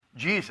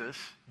Jesus,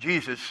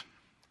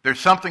 there's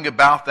something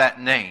about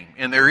that name,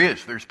 and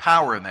there's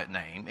power in that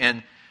name.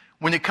 And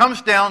when it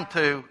comes down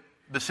to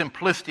the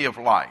simplicity of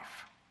life,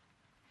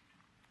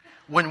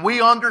 when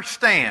we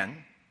understand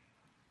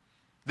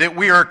that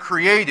we are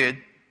created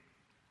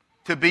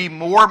to be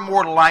more and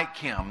more like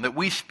Him, that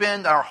we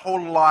spend our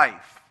whole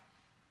life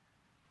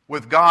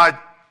with God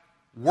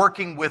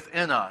working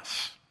within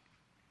us.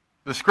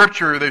 The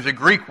Scripture, there's a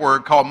Greek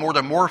word called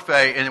metamorphe,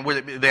 and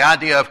the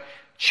idea of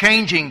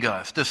changing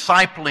us,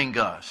 discipling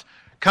us,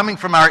 coming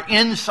from our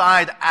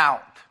inside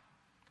out.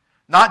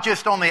 Not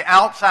just on the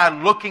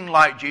outside looking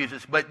like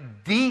Jesus,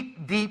 but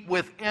deep, deep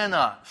within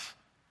us.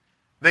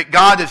 That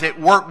God is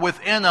at work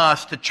within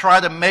us to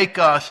try to make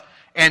us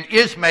and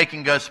is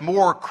making us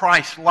more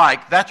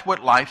Christ-like. That's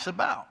what life's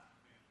about.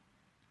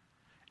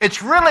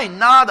 It's really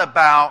not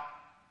about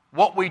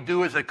what we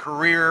do as a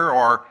career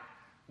or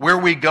where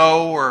we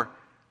go or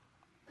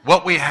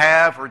what we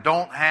have or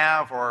don't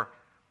have or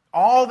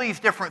all these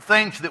different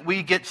things that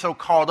we get so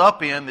caught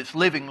up in that's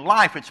living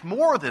life. It's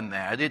more than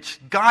that. It's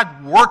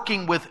God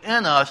working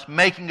within us,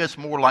 making us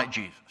more like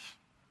Jesus.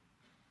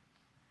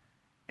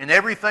 And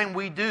everything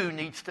we do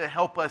needs to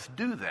help us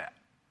do that.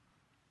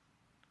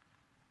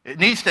 It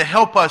needs to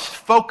help us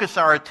focus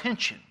our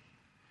attention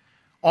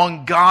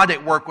on God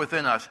at work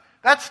within us.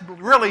 That's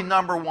really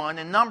number one.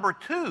 And number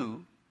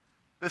two,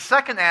 the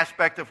second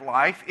aspect of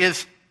life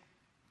is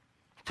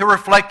to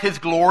reflect His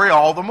glory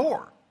all the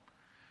more.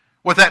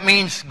 What that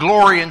means,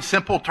 glory in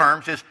simple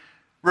terms, is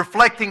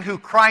reflecting who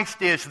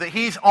Christ is, that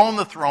He's on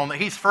the throne, that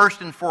He's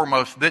first and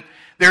foremost, that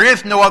there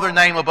is no other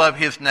name above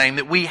His name,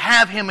 that we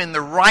have Him in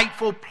the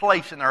rightful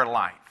place in our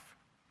life.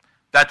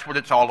 That's what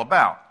it's all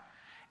about.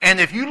 And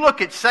if you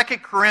look at 2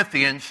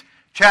 Corinthians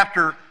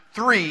chapter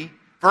 3,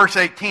 verse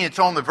 18, it's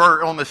on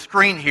the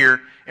screen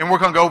here, and we're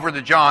going to go over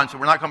to John, so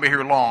we're not going to be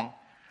here long.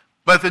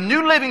 But the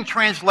New Living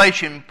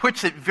Translation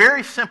puts it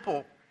very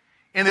simple.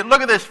 And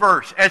look at this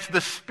verse. As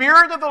the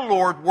Spirit of the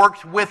Lord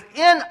works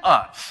within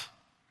us,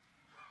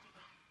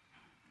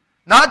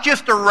 not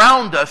just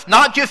around us,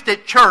 not just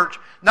at church,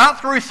 not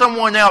through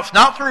someone else,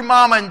 not through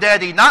mama and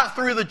daddy, not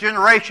through the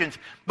generations,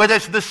 but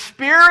as the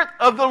Spirit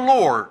of the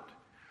Lord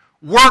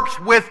works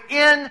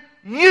within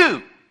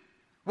you,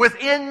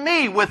 within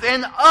me,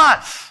 within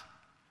us.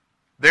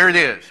 There it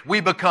is. We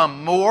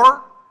become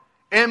more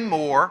and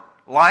more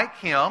like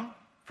Him,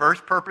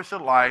 first purpose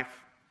of life,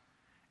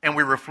 and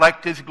we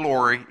reflect His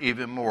glory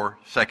even more,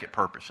 second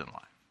purpose in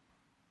life.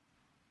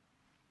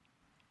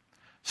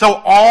 So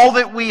all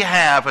that we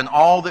have and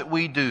all that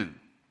we do,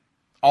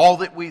 all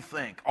that we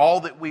think,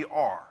 all that we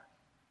are,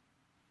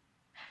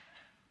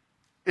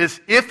 is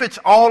if it's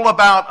all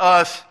about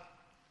us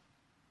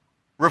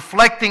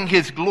reflecting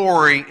His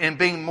glory and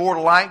being more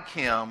like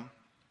Him,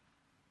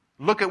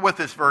 look at what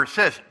this verse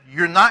says.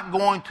 You're not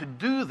going to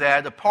do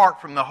that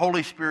apart from the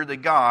Holy Spirit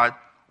of God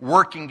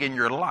working in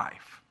your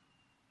life.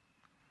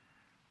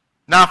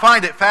 Now, I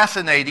find it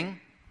fascinating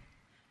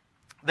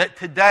that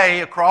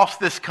today, across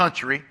this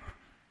country,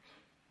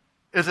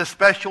 is a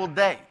special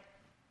day.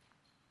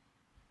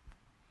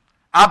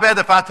 I bet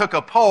if I took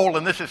a poll,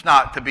 and this is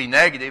not to be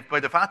negative,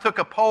 but if I took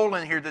a poll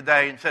in here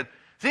today and said,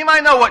 does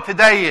anybody know what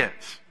today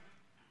is?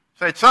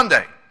 Say it's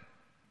Sunday.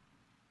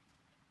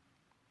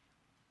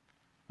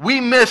 We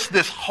miss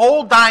this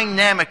whole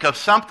dynamic of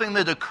something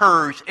that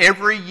occurs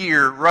every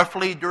year,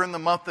 roughly during the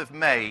month of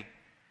May,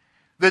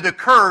 that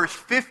occurs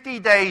 50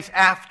 days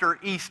after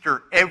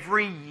Easter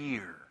every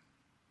year.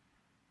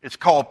 It's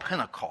called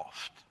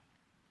Pentecost.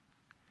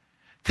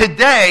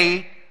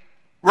 Today,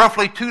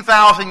 roughly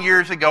 2,000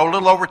 years ago, a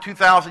little over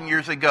 2,000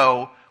 years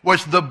ago,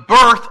 was the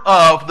birth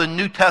of the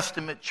New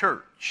Testament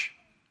church.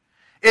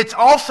 It's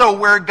also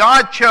where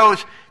God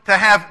chose to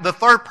have the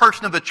third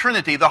person of the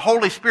Trinity, the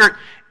Holy Spirit.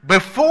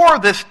 Before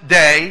this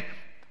day,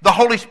 the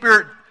Holy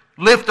Spirit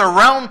lived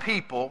around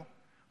people.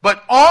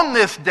 But on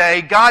this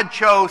day, God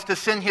chose to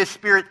send His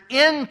Spirit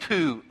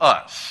into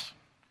us,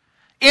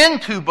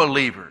 into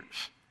believers.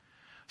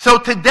 So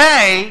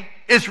today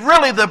is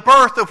really the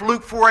birth of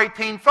Luke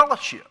 4:18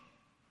 fellowship.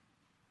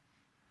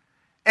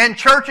 And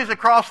churches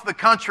across the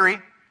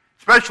country,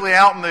 especially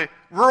out in the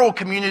rural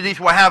communities,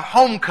 will have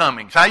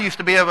homecomings. I used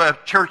to be of a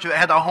church that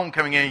had a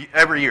homecoming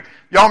every year.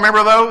 Y'all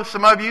remember those,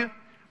 some of you?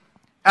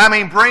 I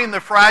mean, bring the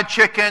fried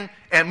chicken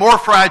and more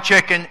fried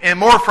chicken and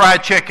more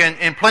fried chicken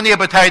and plenty of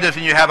potatoes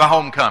and you have a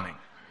homecoming.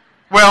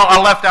 Well,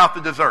 I left out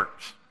the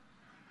desserts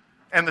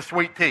and the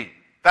sweet tea.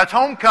 That's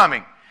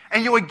homecoming.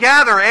 And you would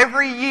gather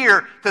every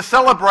year to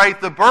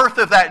celebrate the birth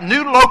of that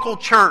new local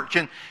church.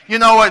 And you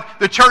know what?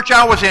 The church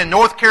I was in,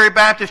 North Cary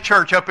Baptist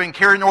Church up in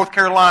Cary, North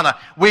Carolina,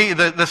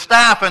 the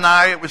staff and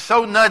I, it was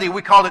so nutty,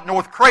 we called it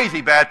North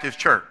Crazy Baptist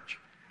Church.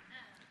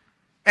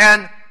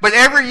 But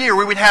every year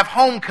we would have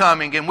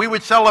homecoming and we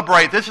would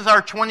celebrate. This is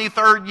our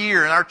 23rd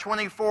year and our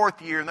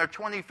 24th year and our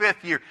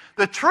 25th year.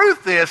 The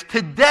truth is,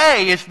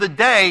 today is the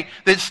day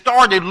that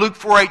started Luke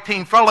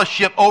 4:18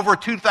 Fellowship over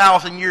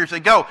 2,000 years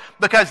ago.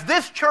 Because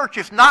this church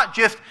is not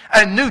just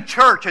a new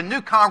church, a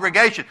new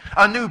congregation,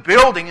 a new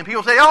building. And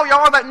people say, oh,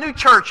 y'all are that new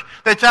church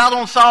that's out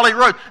on Solid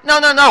Road. No.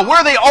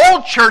 We're the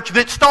old church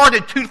that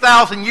started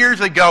 2,000 years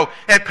ago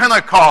at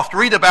Pentecost.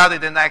 Read about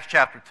it in Acts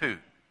chapter 2.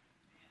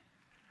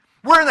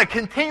 We're in a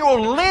continual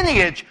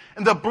lineage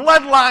in the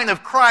bloodline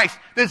of Christ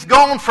that's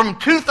gone from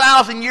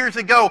 2,000 years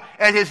ago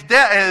at his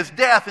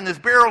death and his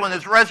burial and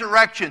his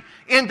resurrection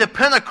into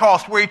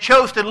Pentecost, where he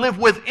chose to live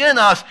within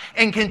us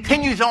and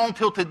continues on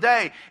till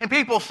today. And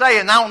people say,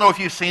 and I don't know if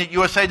you've seen it,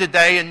 USA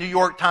Today and New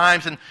York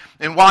Times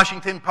and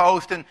Washington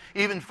Post, and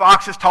even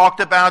Fox has talked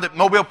about it.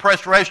 Mobile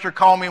Press Register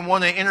called me and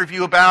wanted an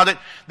interview about it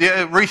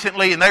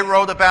recently, and they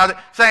wrote about it,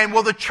 saying,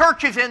 well, the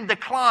church is in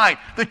decline.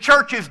 The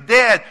church is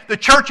dead. The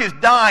church is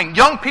dying.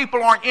 Young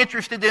people aren't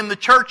interested in the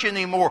church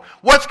anymore.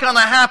 What's going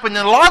to happen?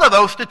 And a lot of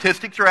those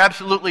statistics are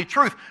absolutely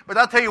truth. But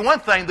I'll tell you one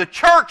thing, the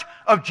church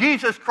of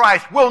Jesus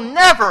Christ will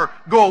never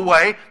go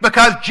away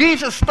because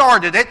Jesus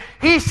started it.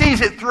 He sees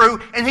it through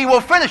and he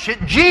will finish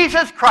it.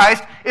 Jesus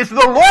Christ is the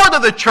Lord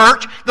of the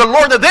church, the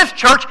Lord of this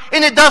church,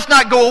 and it does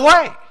not go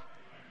away.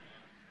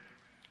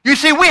 You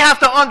see, we have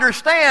to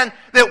understand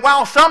that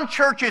while some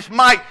churches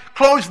might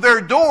close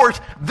their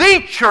doors,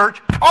 the church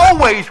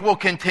always will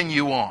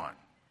continue on.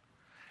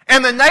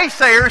 And the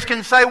naysayers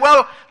can say,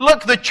 well,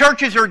 look, the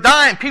churches are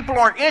dying. People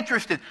aren't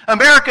interested.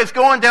 America's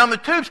going down the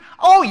tubes.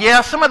 Oh,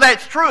 yeah, some of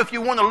that's true if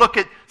you want to look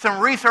at some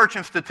research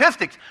and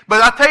statistics.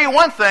 But I'll tell you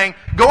one thing.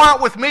 Go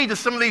out with me to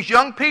some of these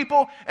young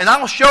people, and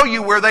I'll show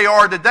you where they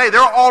are today.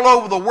 They're all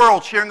over the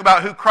world sharing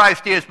about who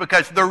Christ is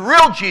because the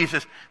real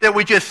Jesus that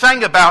we just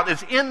sang about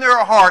is in their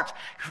hearts,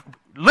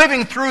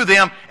 living through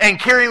them and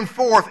carrying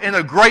forth in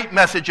a great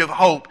message of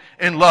hope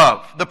and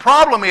love. The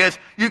problem is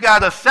you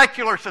got a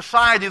secular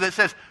society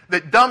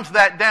that dumbs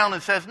that down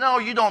and says, no,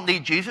 you don't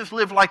need Jesus.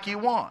 Live like you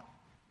want.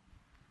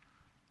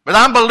 But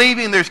I'm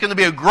believing there's going to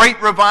be a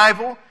great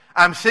revival.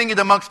 I'm seeing it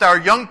amongst our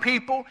young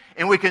people,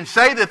 and we can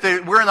say that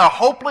we're in a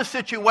hopeless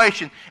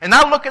situation. And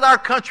I look at our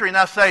country and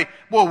I say,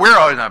 well,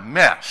 we're in a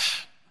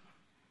mess.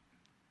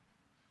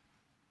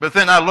 But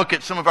then I look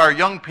at some of our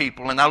young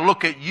people, and I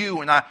look at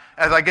you, and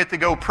as I get to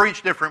go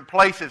preach different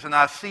places, and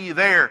I see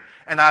there,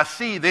 and I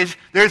see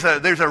there's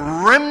a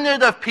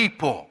remnant of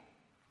people.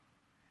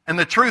 And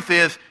the truth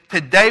is,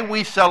 today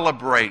we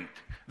celebrate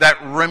that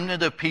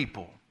remnant of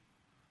people,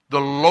 the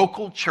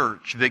local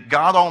church that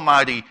God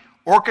Almighty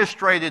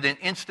orchestrated and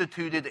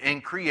instituted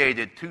and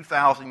created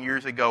 2,000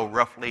 years ago,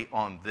 roughly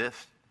on this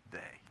day.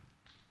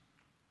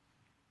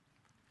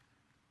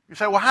 You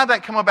say, well, how did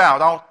that come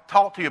about? I'll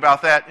talk to you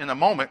about that in a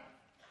moment.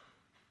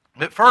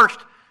 But first,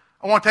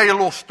 I want to tell you a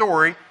little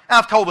story.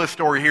 I've told this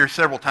story here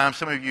several times.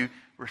 Some of you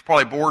were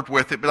probably bored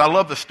with it, but I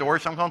love the story,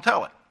 so I'm going to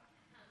tell it.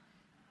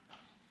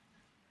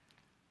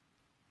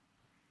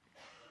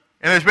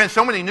 And there's been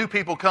so many new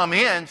people come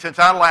in since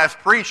I last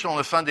preached on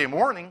a Sunday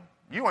morning,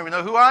 you don't even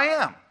know who I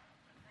am.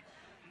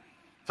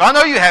 So I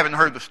know you haven't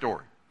heard the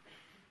story.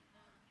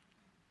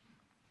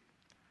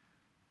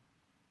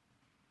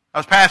 I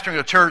was pastoring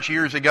a church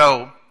years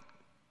ago.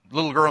 A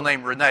little girl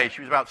named Renee,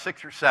 she was about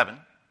 6 or 7.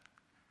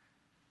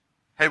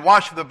 Had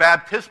watched the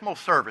baptismal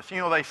service. You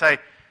know, they say,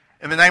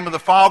 in the name of the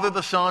Father,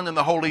 the Son, and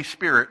the Holy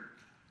Spirit,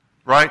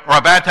 right? Or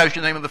I baptize you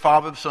in the name of the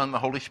Father, the Son, and the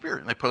Holy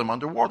Spirit. And they put them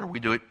underwater. We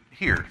do it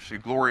here. It's a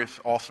glorious,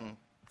 awesome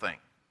thing.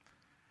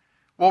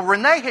 Well,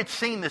 Renee had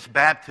seen this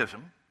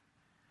baptism.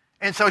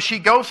 And so she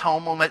goes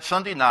home on that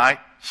Sunday night,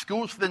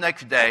 school's the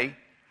next day.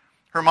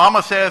 Her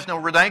mama says, no,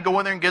 Renee, go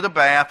in there and get a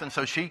bath. And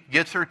so she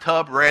gets her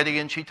tub ready,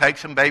 and she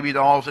takes some baby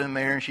dolls in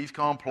there, and she's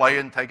going to play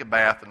and take a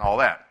bath and all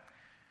that.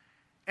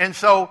 And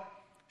so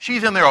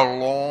she's in there a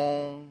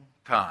long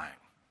time.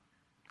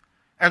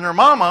 And her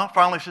mama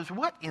finally says,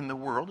 what in the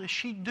world is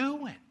she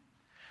doing?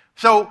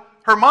 So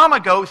her mama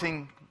goes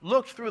and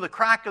looks through the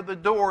crack of the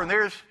door, and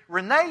there's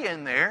Renee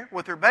in there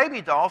with her baby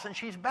dolls, and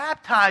she's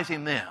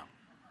baptizing them.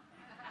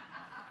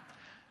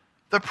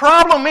 The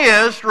problem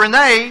is,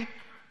 Renee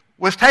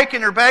was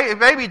taking her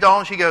baby doll,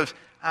 and she goes,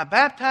 I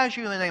baptize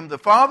you in the name of the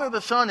Father,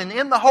 the Son, and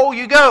in the hole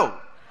you go.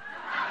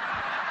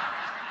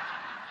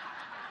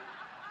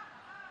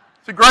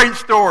 It's a great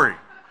story.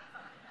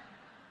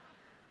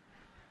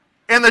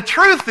 And the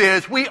truth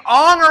is, we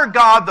honor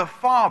God the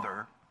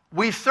Father.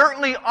 We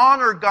certainly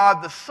honor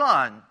God the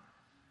Son.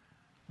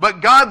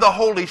 But God the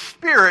Holy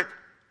Spirit,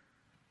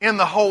 in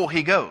the hole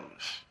he goes.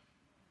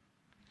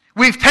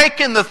 We've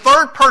taken the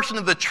third person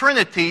of the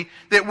Trinity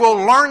that we'll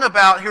learn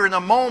about here in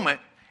a moment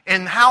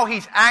and how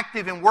he's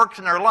active and works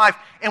in our life.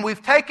 And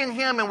we've taken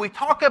him and we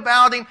talk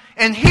about him.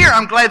 And here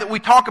I'm glad that we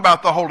talk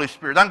about the Holy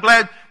Spirit. I'm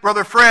glad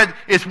Brother Fred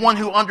is one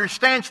who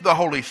understands the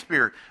Holy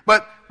Spirit.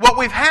 But what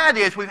we've had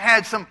is we've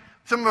had some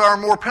of our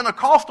more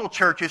Pentecostal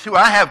churches, who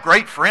I have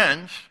great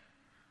friends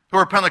who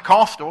are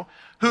Pentecostal,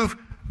 who've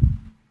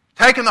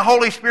taken the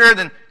Holy Spirit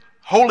and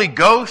Holy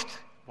Ghost.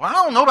 Well, I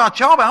don't know about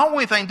y'all, but I don't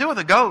want anything to do with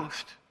a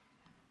ghost.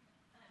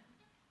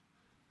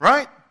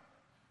 Right?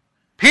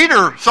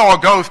 Peter saw a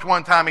ghost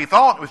one time. He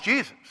thought it was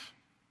Jesus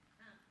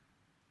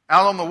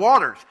out on the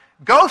waters.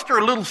 Ghosts are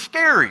a little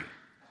scary.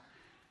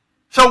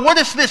 So what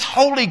is this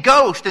Holy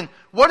Ghost? And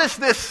what is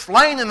this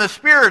slain in the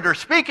Spirit or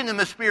speaking in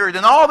the Spirit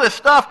and all this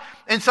stuff?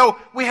 And so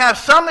we have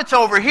some that's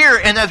over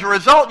here, and as a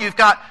result, you've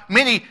got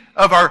many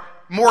of our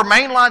more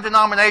mainline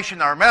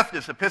denomination, our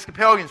Methodists,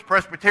 Episcopalians,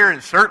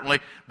 Presbyterians, certainly,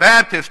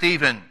 Baptists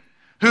even,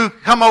 who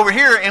come over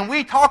here, and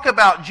we talk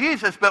about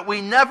Jesus, but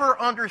we never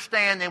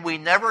understand and we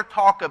never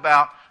talk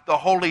about the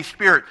Holy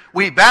Spirit.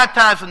 We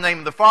baptize in the name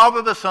of the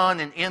Father, the Son,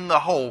 and in the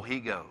whole He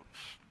goes.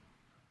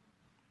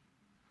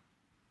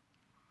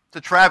 It's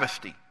a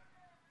travesty.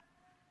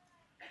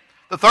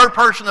 The third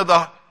person of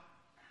the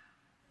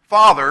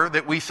Father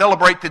that we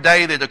celebrate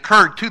today that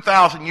occurred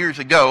 2,000 years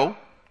ago,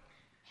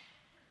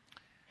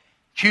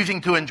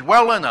 choosing to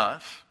indwell in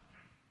us,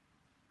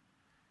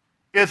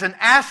 is an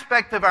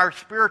aspect of our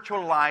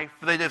spiritual life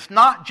that is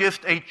not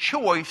just a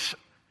choice.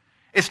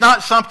 It's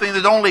not something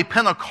that only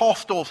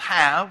Pentecostals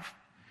have.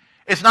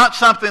 It's not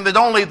something that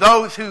only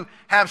those who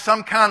have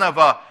some kind of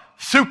a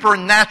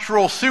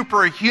supernatural,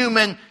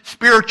 superhuman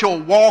spiritual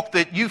walk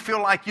that you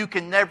feel like you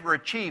can never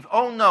achieve.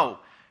 Oh no.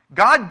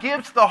 God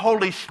gives the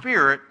Holy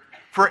Spirit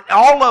for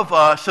all of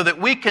us so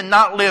that we can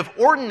not live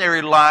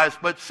ordinary lives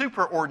but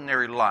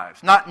superordinary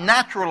lives. Not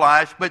natural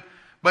lives but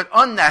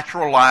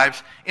unnatural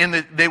lives, in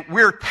that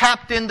we're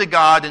tapped into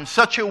God in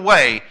such a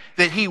way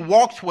that He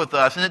walks with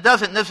us. And it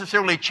doesn't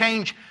necessarily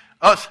change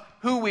us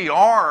who we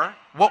are,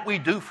 what we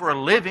do for a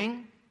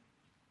living,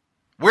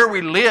 where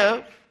we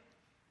live.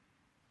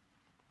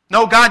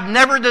 No, God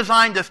never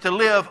designed us to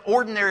live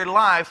ordinary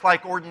lives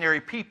like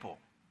ordinary people.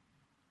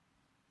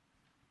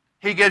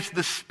 He gives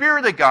the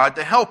Spirit of God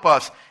to help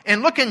us.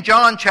 And look in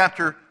John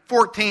chapter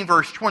 14,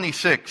 verse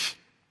 26.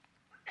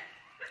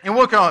 And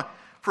we're going to,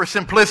 for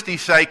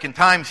simplicity's sake and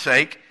time's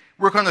sake,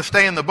 we're going to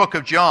stay in the book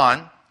of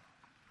John.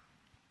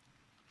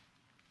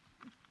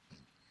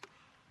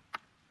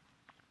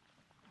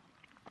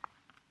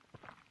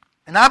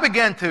 And I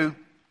began to,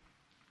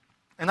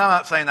 and I'm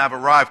not saying I've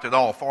arrived at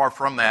all, far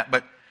from that,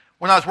 but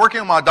when I was working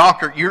on my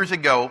doctorate years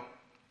ago,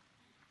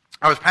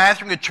 I was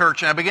pastoring a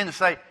church, and I began to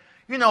say,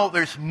 you know,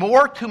 there's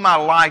more to my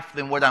life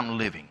than what I'm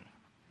living.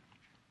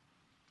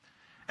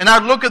 And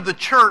I'd look at the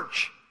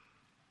church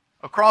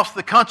across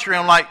the country,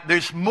 and I'm like,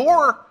 there's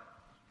more.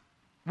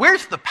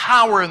 Where's the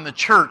power in the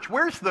church?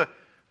 Where's the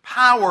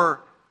power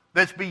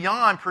that's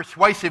beyond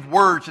persuasive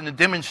words and the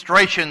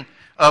demonstration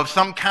of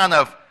some kind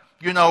of,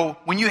 you know,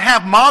 when you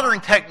have modern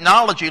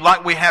technology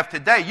like we have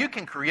today, you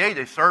can create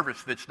a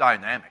service that's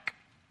dynamic,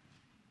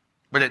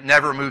 but it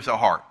never moves a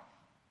heart.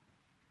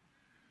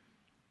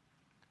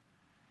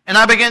 And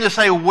I began to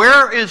say,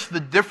 where is the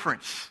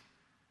difference?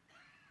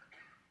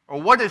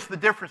 Or what is the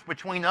difference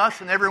between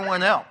us and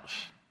everyone else?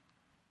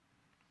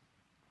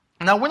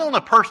 And I went on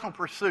a personal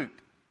pursuit.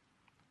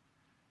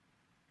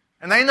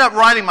 And I ended up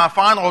writing my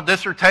final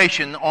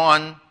dissertation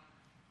on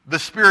the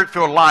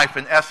Spirit-filled life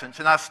in essence.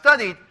 And I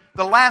studied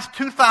the last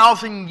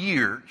 2,000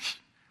 years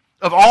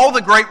of all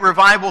the great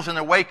revivals and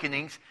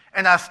awakenings.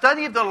 And I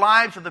studied the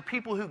lives of the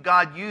people who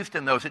God used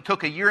in those. It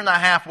took a year and a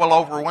half, well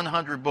over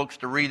 100 books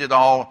to read it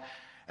all.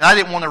 And I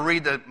didn't want to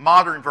read the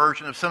modern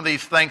version of some of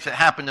these things that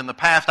happened in the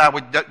past. I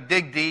would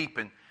dig deep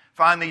and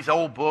find these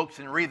old books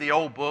and read the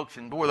old books.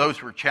 And boy,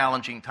 those were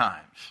challenging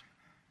times.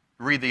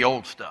 Read the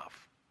old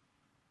stuff.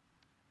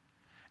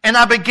 And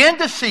I began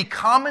to see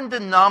common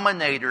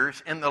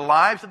denominators in the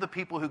lives of the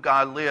people who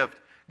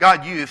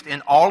God used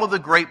in all of the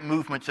great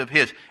movements of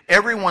His.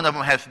 Every one of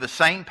them has the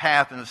same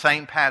path and the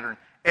same pattern.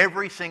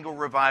 Every single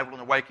revival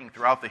and awakening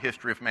throughout the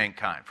history of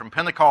mankind, from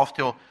Pentecost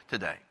till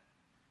today.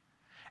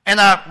 And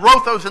I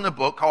wrote those in a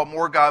book called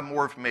More God,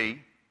 More of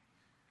Me.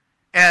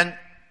 And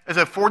as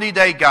a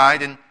 40-day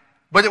guide,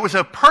 but it was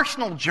a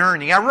personal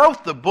journey. I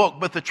wrote the book,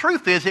 but the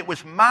truth is it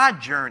was my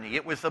journey.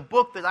 It was a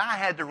book that I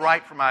had to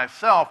write for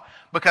myself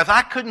because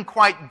I couldn't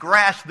quite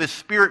grasp this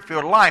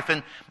Spirit-filled life.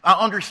 And I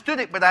understood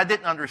it, but I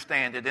didn't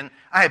understand it. And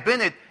I had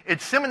been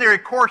at seminary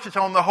courses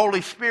on the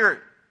Holy Spirit.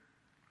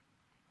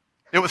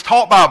 It was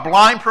taught by a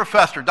blind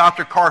professor,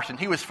 Dr. Carson.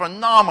 He was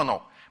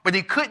phenomenal, but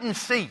he couldn't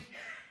see.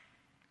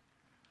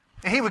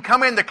 And he would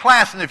come into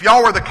class, and if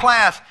y'all were the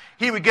class,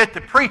 he would get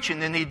to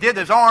preaching, and he did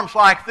his arms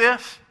like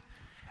this,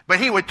 but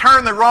he would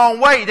turn the wrong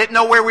way. He didn't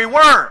know where we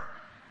were.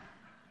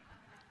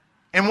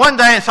 And one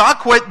day, so I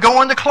quit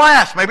going to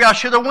class. Maybe I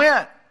should have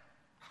went.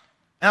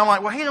 And I'm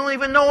like, well, he don't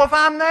even know if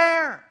I'm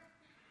there.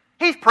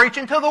 He's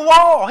preaching to the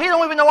wall. He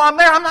don't even know I'm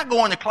there. I'm not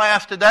going to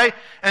class today.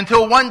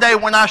 Until one day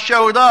when I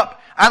showed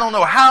up, I don't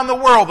know how in the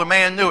world the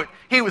man knew it.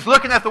 He was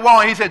looking at the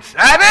wall, and he said,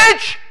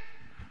 Savage,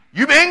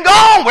 you been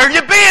gone. Where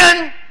you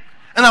been?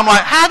 And I'm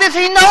like, how does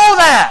he know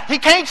that? He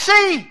can't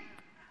see.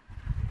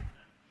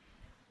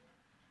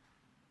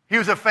 He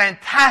was a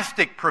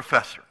fantastic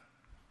professor.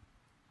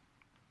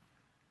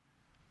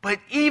 But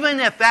even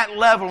at that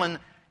level, and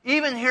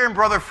even hearing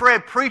Brother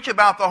Fred preach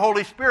about the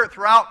Holy Spirit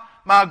throughout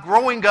my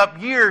growing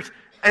up years,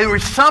 there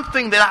was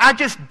something that I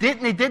just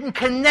didn't, it didn't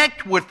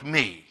connect with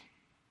me.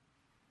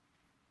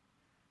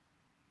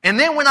 And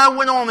then when I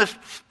went on this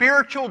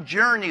spiritual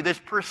journey, this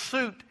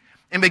pursuit,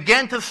 and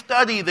began to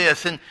study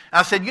this, and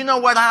I said, you know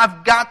what,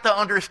 I've got to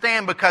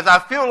understand, because I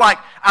feel like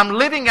I'm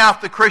living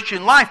out the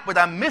Christian life, but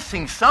I'm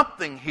missing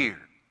something here.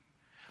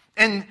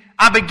 And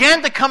I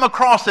began to come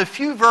across a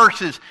few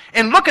verses,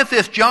 and look at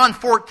this, John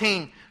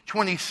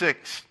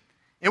 14:26.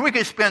 And we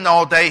could spend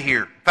all day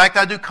here. In fact,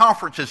 I do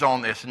conferences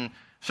on this, and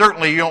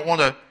certainly you don't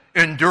want to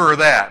endure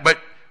that. But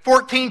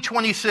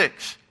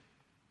 14:26.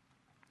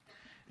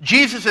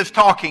 Jesus is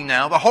talking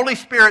now. The Holy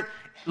Spirit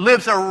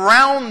lives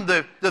around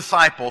the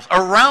disciples,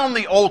 around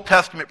the Old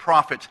Testament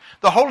prophets.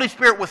 The Holy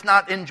Spirit was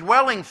not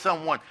indwelling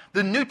someone.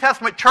 The New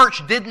Testament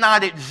church did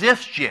not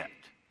exist yet.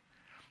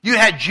 You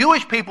had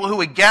Jewish people who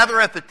would gather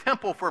at the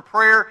temple for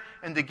prayer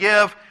and to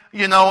give,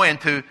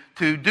 and to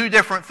do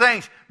different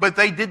things. But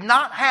they did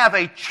not have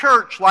a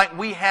church like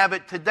we have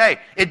it today.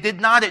 It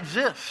did not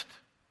exist.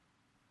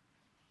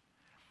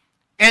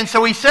 And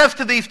so he says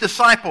to these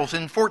disciples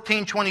in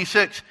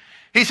 14:26,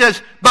 he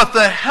says, but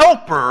the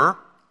Helper,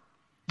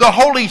 the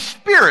Holy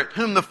Spirit,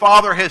 who the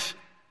Father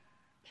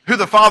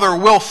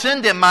will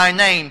send in my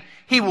name,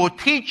 he will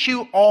teach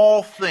you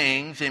all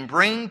things and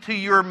bring to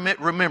your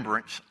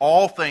remembrance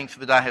all things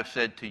that I have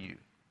said to you.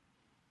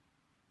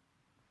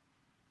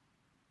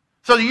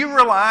 So do you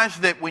realize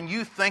that when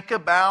you think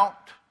about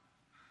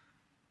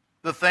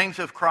the things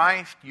of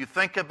Christ, you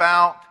think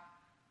about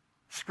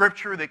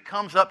Scripture that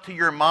comes up to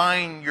your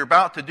mind, you're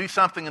about to do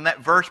something and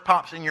that verse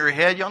pops in your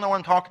head, y'all know what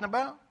I'm talking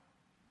about?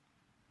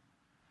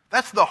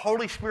 That's the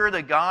Holy Spirit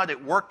of God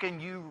at work in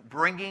you,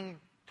 bringing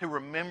to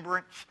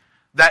remembrance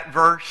that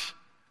verse,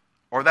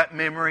 or that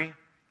memory,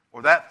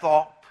 or that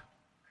thought,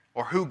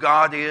 or who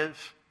God is,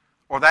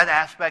 or that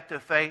aspect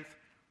of faith.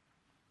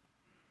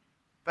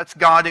 That's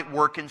God at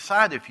work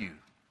inside of you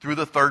through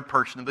the third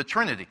person of the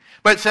Trinity.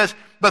 But it says,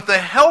 but the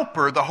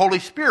Helper, the Holy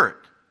Spirit,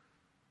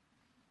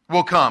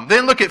 will come.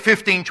 Then look at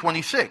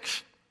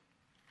 15:26.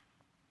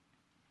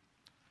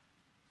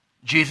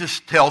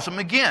 Jesus tells them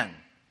again,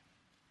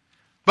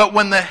 but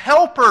when the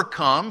Helper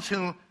comes,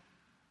 whom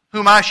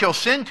I shall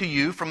send to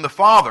you from the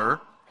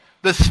Father,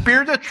 the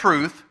Spirit of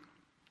truth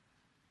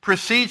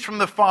proceeds from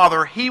the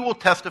Father, he will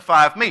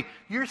testify of me.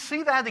 You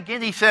see that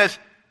again? He says,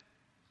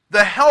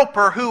 the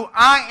Helper who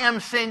I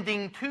am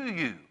sending to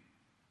you.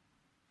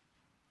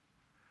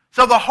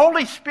 So the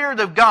Holy Spirit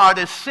of God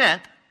is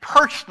sent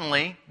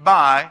personally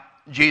by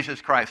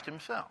Jesus Christ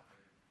himself.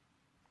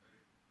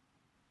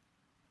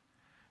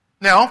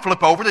 Now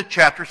flip over to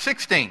chapter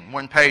 16,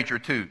 one page or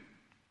two.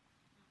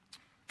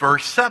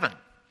 Verse 7.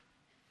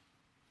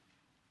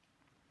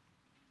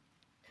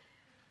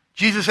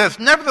 Jesus says,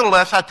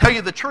 nevertheless, I tell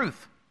you the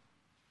truth.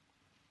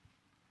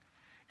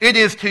 It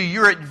is to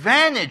your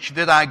advantage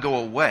that I go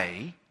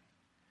away.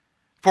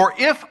 For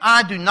if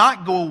I do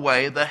not go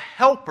away, the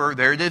Helper,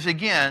 there it is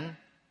again,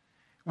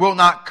 will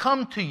not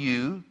come to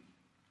you.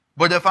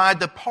 But if I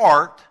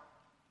depart,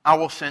 I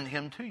will send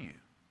him to you.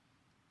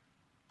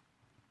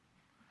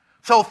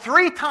 So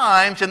 3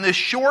 times in this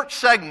short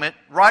segment,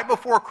 right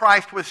before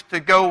Christ was to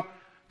go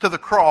to the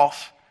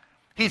cross,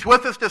 he's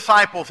with his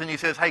disciples and he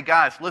says, hey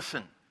guys,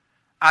 listen,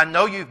 I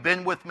know you've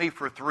been with me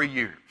for 3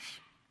 years.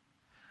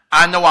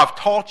 I know I've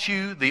taught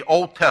you the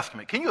Old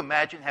Testament. Can you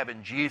imagine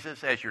having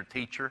Jesus as your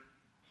teacher?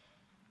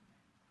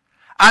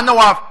 I know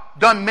I've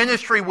done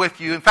ministry with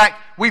you. In fact,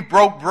 we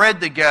broke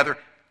bread together.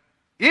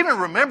 Even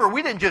remember,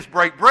 we didn't just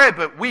break bread,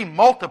 but we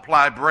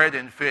multiplied bread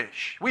and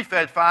fish. We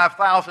fed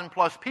 5,000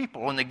 plus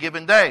people in a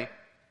given day.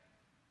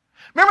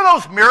 Remember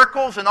those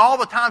miracles and all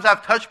the times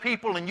I've touched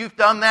people and you've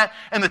done that,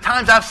 and the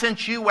times I've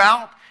sent you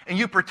out and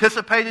you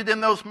participated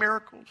in those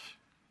miracles?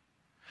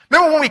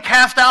 Remember when we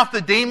cast out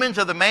the demons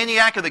of the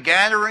maniac of the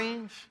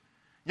Gadarenes?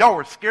 Y'all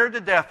were scared to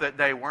death that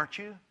day, weren't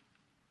you?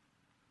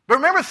 But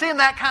remember seeing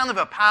that kind of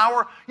a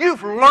power?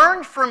 You've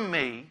learned from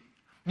me.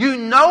 You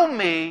know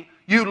me.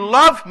 You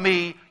love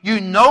me. You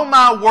know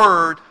my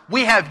word.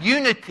 We have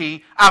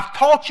unity. I've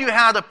taught you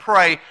how to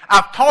pray.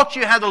 I've taught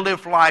you how to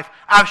live life.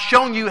 I've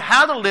shown you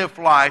how to live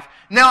life.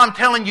 Now I'm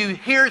telling you,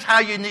 here's how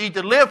you need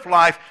to live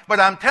life. But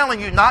I'm telling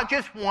you, not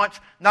just once,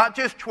 not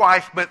just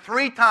twice, but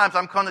 3 times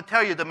I'm going to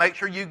tell you to make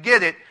sure you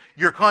get it.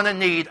 You're going to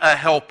need a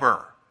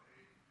helper.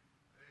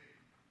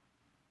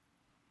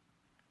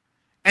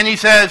 And he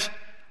says,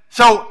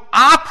 so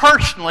I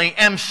personally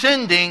am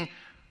sending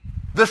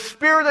the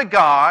Spirit of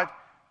God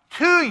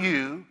to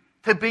you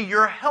to be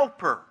your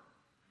helper.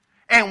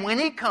 And when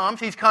he comes,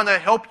 he's going to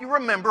help you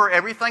remember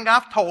everything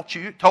I've told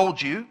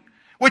you,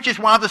 which is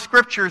why the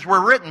Scriptures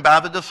were written by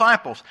the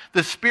disciples.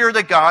 The Spirit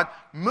of God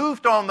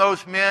moved on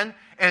those men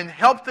and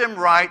helped them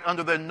write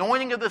under the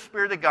anointing of the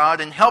Spirit of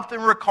God and helped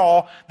them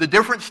recall the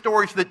different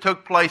stories that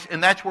took place,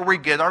 and that's where we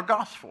get our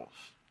Gospels.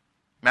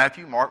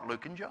 Matthew, Mark,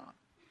 Luke, and John.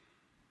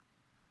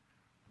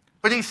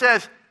 But he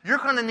says, you're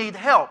going to need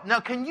help. Now,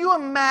 can you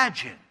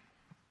imagine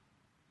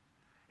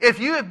if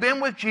you have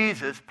been with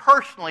Jesus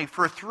personally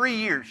for 3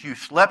 years, you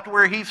slept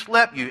where he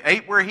slept, you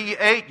ate where he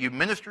ate, you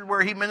ministered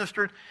where he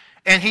ministered,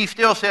 and he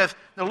still says,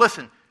 now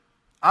listen,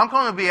 I'm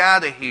going to be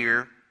out of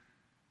here.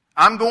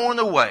 I'm going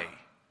away.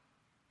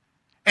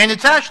 And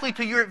it's actually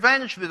to your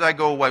advantage that I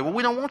go away. Well,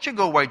 we don't want you to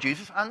go away,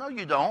 Jesus. I know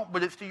you don't,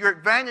 but it's to your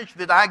advantage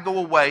that I go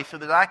away so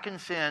that I can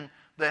send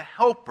the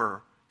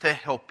Helper to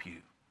help you.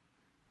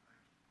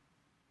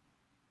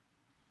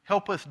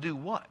 Help us do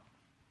what?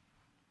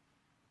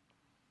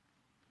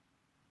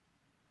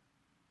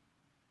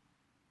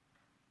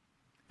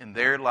 And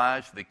there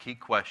lies the key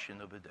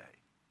question of the day.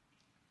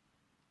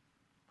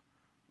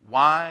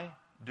 Why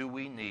do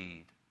we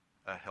need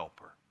a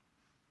helper?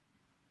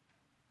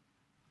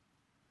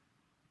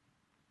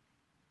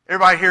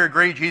 Everybody here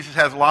agree Jesus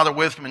has a lot of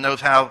wisdom and knows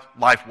how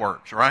life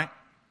works, right?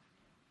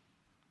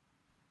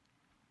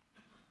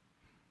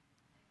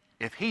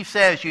 If he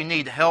says you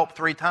need help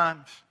 3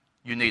 times,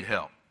 you need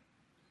help.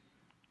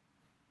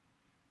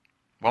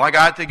 Well, I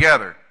got it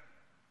together.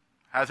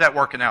 How's that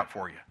working out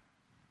for you?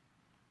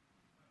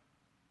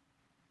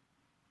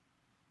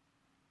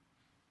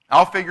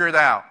 I'll figure it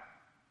out.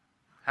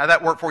 How'd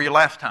that work for you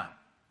last time?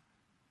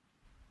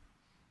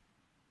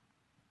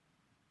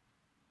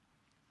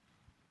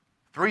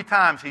 Three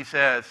times he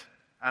says,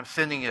 I'm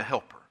sending you a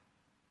helper.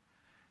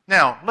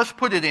 Now, let's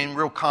put it in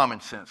real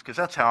common sense, because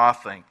that's how I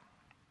think.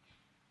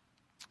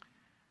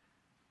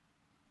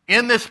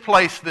 In this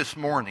place this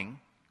morning,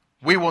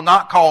 we will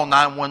not call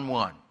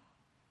 911.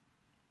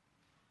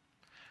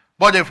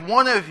 But if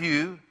one of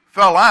you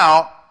fell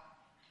out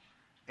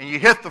and you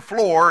hit the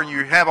floor and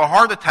you have a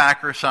heart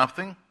attack or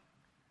something,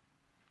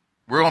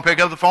 we're going to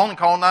pick up the phone and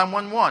call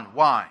 911.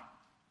 Why?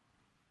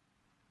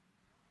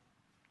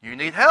 You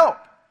need help.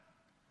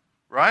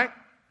 Right?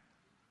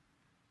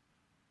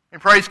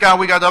 And praise God,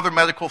 we got other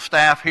medical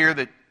staff here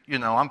that,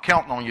 I'm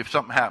counting on you if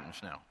something happens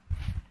now.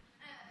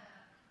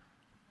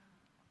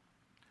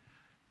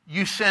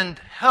 You send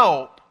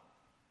help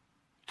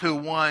to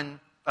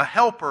a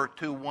helper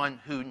to one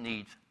who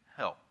needs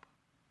help.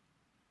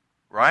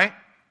 Right?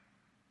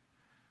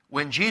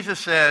 When Jesus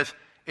says,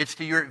 it's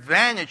to your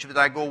advantage that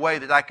I go away,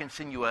 that I can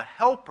send you a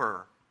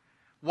helper,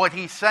 what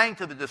he's saying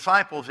to the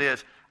disciples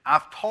is,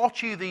 I've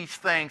taught you these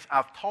things.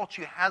 I've taught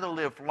you how to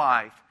live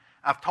life.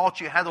 I've taught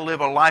you how to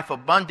live a life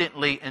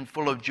abundantly and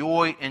full of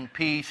joy and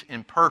peace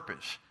and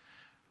purpose.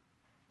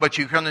 But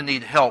you're going to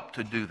need help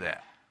to do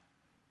that.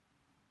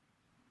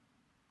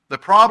 The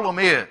problem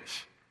is,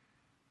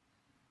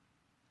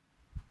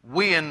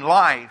 we in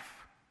life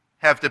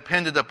have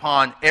depended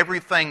upon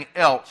everything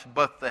else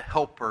but the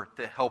helper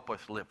to help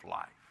us live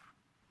life.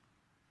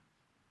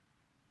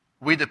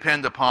 We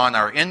depend upon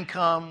our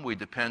income. We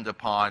depend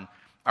upon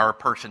our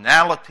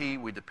personality,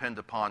 we depend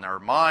upon our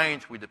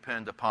minds, we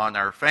depend upon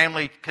our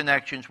family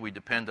connections, we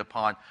depend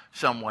upon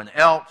someone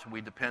else, we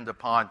depend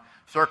upon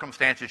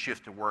circumstances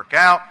just to work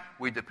out,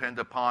 we depend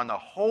upon a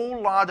whole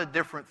lot of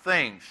different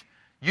things.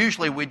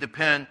 Usually we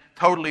depend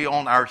totally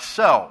on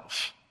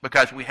ourselves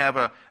because we have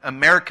an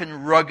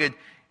American rugged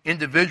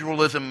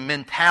individualism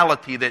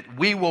mentality that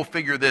we will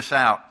figure this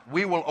out,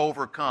 we will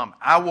overcome,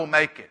 I will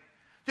make it.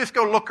 Just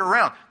go look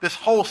around. This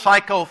whole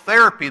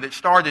psychotherapy that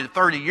started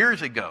 30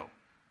 years ago,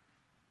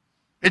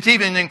 it's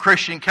even in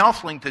Christian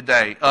counseling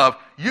today of,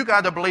 you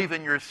got to believe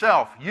in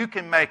yourself. You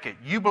can make it.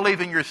 You believe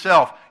in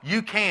yourself.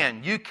 You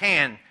can.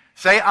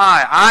 Say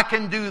I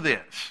can do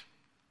this.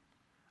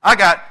 I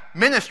got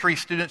ministry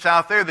students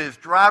out there that is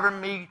driving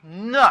me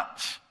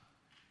nuts.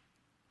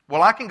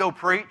 Well, I can go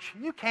preach.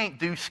 You can't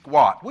do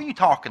squat. What are you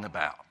talking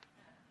about?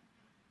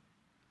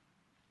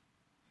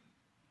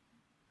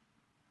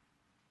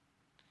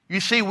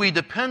 You see, we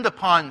depend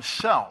upon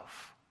self.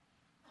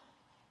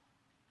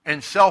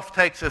 And self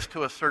takes us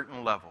to a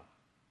certain level.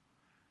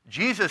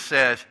 Jesus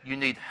says you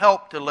need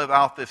help to live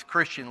out this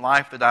Christian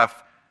life that I've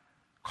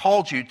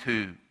called you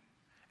to.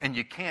 And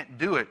you can't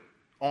do it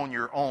on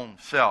your own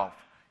self.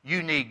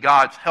 You need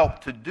God's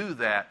help to do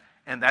that.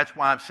 And that's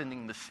why I'm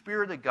sending the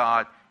Spirit of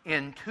God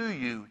into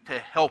you to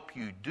help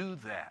you do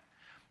that.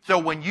 So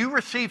when you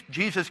received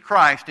Jesus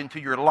Christ into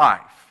your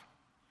life,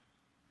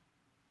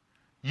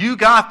 you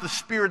got the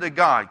Spirit of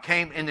God,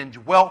 came in and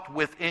dwelt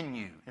within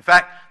you. In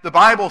fact, the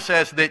Bible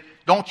says that,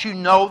 don't you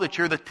know that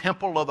you're the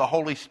temple of the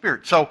Holy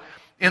Spirit? So,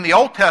 in the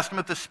Old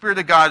Testament, the Spirit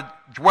of God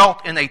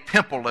dwelt in a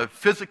temple, a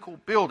physical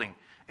building.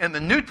 In the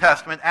New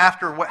Testament,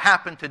 after what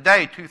happened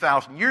today,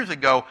 2,000 years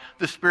ago,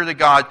 the Spirit of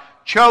God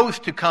chose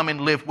to come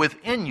and live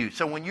within you.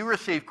 So when you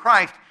receive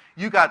Christ,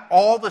 you got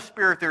all the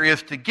Spirit there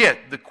is to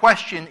get. The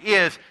question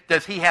is,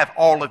 does He have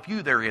all of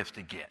you there is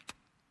to get?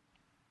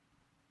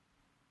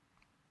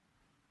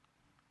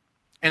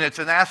 And it's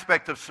an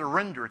aspect of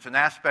surrender. It's an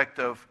aspect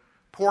of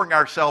pouring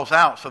ourselves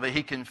out so that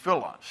He can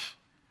fill us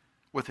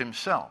with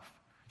Himself,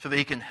 so that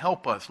He can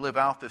help us live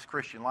out this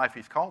Christian life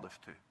He's called us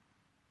to.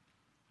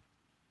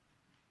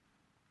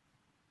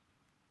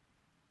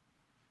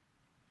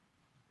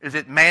 Is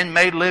it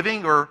man-made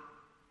living or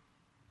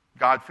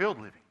God-filled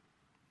living?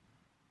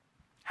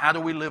 How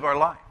do we live our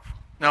life?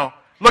 Now,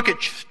 look at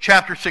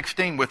chapter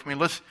 16 with me.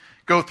 Let's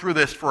go through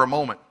this for a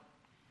moment.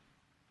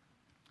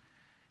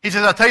 He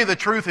says, I'll tell you the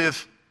truth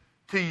is,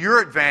 to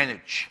your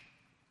advantage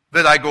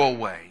that I go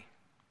away.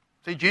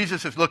 See,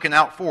 Jesus is looking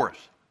out for us.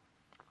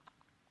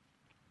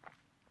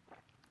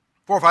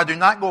 For if I do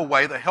not go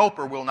away, the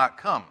Helper will not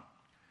come.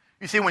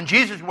 You see, when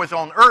Jesus was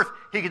on earth,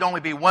 he could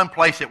only be one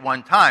place at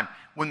one time.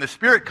 When the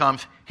Spirit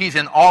comes, he's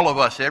in all of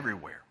us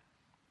everywhere.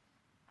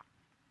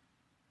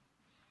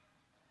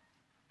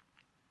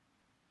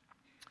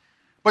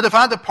 But if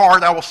I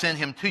depart, I will send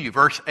him to you.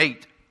 Verse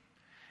 8.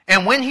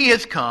 And when he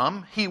has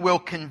come, he will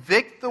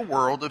convict the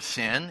world of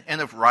sin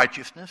and of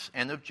righteousness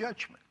and of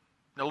judgment.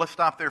 Now let's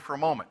stop there for a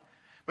moment.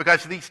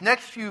 Because these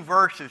next few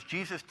verses,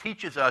 Jesus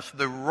teaches us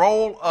the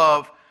role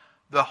of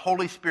the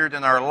Holy Spirit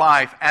in our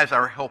life as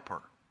our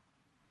helper.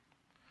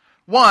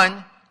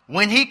 One,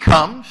 when he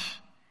comes,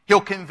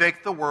 he'll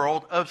convict the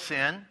world of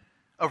sin,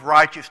 of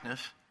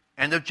righteousness,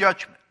 and of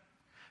judgment.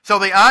 So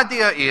the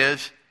idea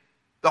is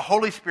the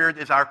Holy Spirit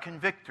is our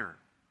convictor.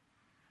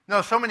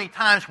 No, so many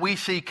times we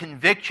see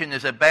conviction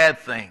as a bad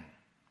thing.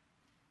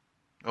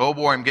 Oh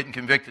boy, I'm getting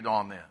convicted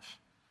on this.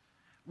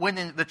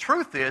 When the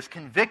truth is,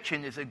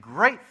 conviction is a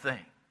great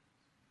thing.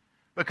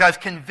 Because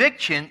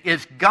conviction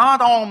is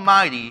God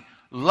Almighty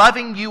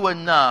loving you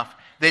enough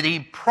that he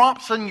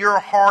prompts in your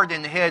heart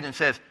and head and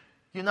says,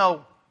 you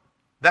know,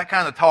 that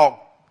kind of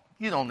talk,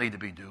 you don't need to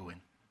be doing.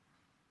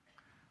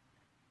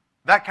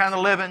 That kind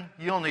of living,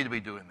 you don't need to be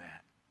doing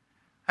that.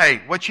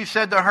 Hey, what you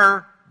said to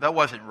her, that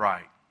wasn't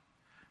right.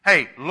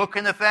 Hey,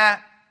 looking at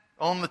that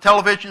on the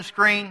television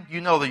screen,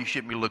 you know that you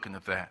shouldn't be looking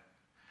at that.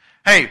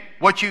 Hey,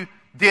 what you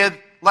did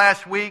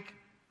last week,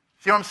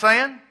 see what I'm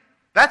saying?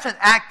 That's an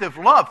act of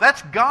love.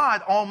 That's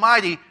God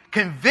Almighty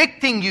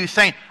convicting you,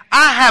 saying,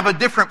 I have a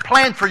different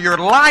plan for your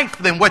life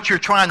than what you're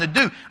trying to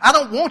do. I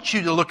don't want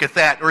you to look at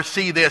that or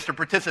see this or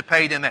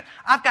participate in that.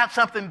 I've got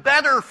something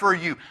better for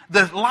you.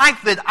 The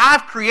life that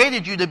I've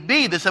created you to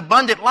be, this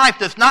abundant life,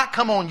 does not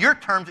come on your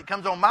terms. It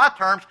comes on my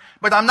terms.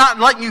 But I'm not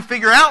letting you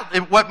figure out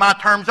what my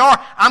terms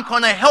are. I'm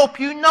going to help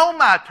you know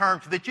my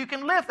terms so that you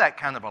can live that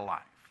kind of a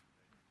life.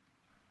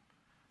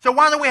 So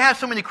why do we have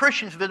so many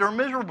Christians that are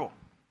miserable?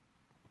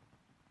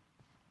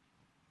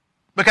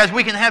 Because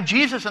we can have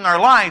Jesus in our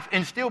life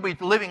and still be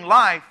living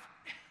life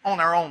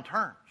on our own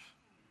terms.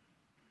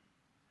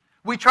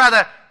 We try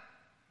to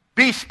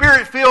be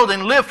Spirit-filled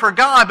and live for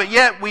God, but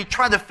yet we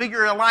try to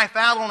figure our life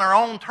out on our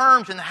own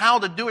terms and how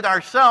to do it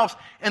ourselves.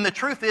 And the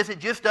truth is, it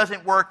just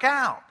doesn't work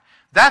out.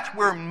 That's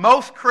where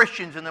most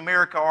Christians in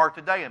America are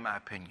today, in my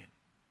opinion.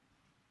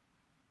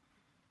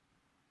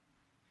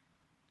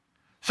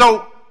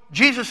 So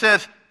Jesus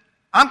says,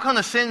 I'm going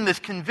to send this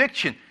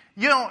conviction.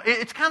 You know,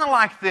 it's kind of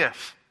like this.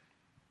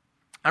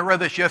 I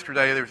read this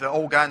yesterday. There's an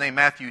old guy named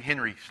Matthew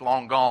Henry. He's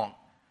long gone.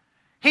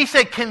 He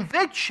said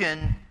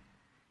conviction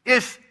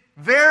is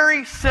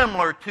very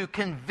similar to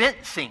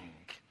convincing.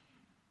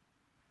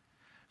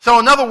 So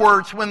in other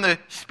words, when the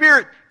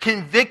Spirit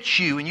convicts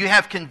you and you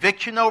have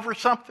conviction over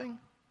something,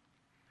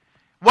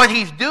 what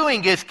He's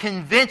doing is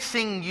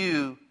convincing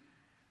you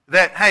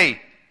that,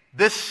 hey,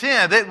 this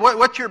sin, that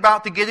what you're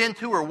about to get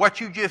into or what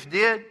you just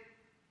did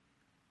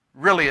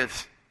really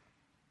is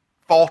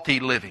faulty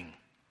living.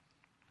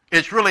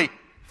 It's really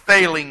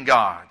failing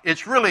God.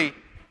 It's really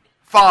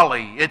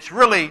folly. It's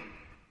really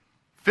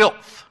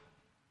filth.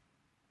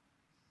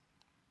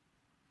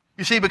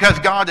 You see, because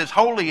God is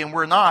holy and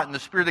we're not, and the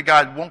Spirit of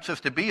God wants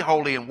us to be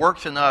holy and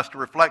works in us to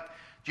reflect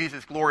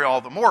Jesus' glory all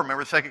the more.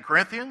 Remember 2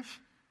 Corinthians?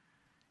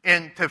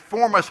 And to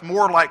form us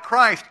more like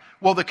Christ.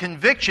 Well, the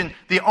conviction,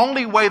 the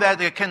only way that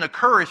it can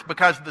occur is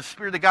because of the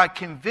Spirit of God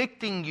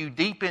convicting you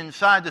deep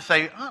inside to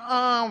say,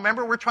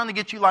 remember, we're trying to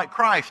get you like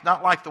Christ,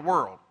 not like the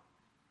world.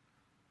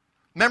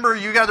 Remember,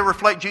 you got to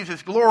reflect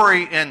Jesus'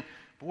 glory, and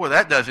boy,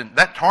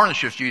 that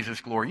tarnishes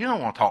Jesus' glory. You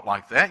don't want to talk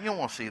like that. You don't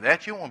want to see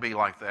that. You don't want to be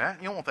like that.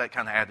 You don't want that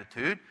kind of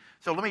attitude.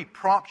 So let me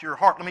prompt your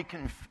heart. Let me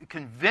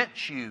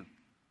convince you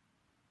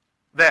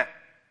that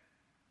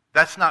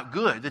that's not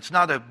good. It's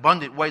not an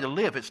abundant way to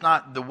live. It's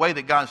not the way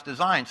that God's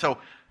designed. So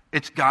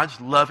it's God's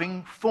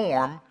loving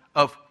form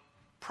of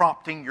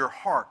prompting your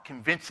heart,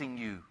 convincing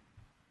you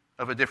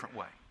of a different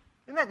way.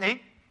 Isn't that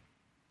neat?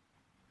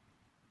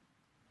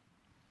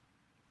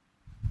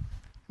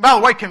 By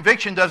the way,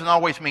 conviction doesn't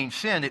always mean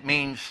sin. It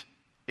means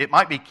He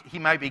might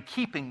be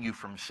keeping you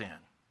from sin.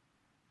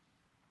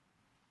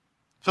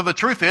 So the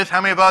truth is, how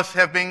many of us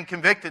have been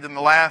convicted in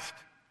the last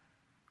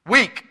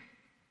week?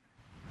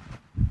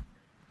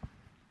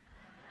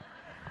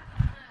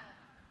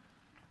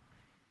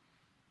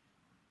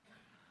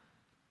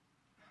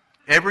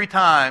 Every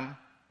time,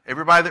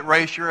 everybody that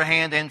raised your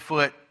hand and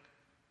foot,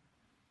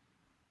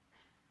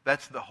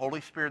 that's the Holy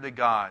Spirit of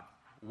God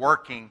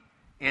working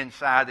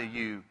inside of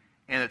you.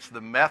 And it's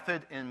the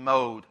method and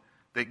mode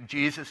that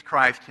Jesus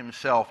Christ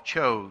Himself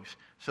chose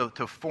so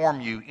to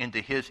form you into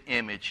His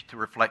image to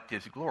reflect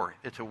His glory.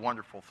 It's a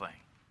wonderful thing.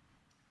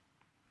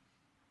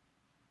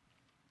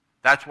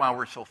 That's why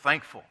we're so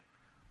thankful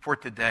for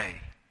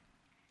today.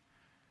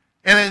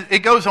 And it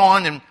goes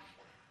on, and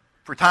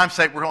for time's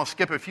sake, we're going to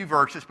skip a few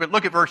verses, but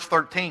look at verse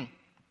 13.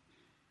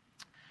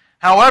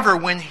 However,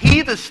 when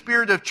He, the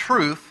Spirit of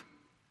truth,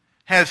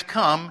 has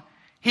come,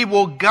 He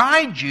will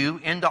guide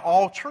you into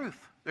all truth.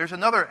 There's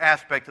another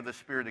aspect of the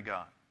Spirit of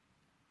God.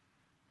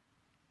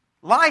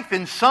 Life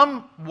in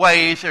some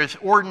ways is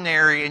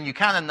ordinary and you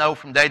kind of know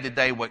from day to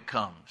day what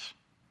comes.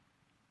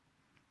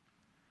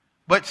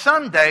 But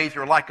some days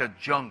are like a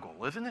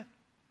jungle, isn't it?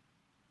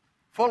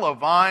 Full of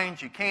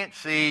vines, you can't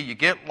see, you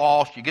get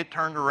lost, you get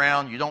turned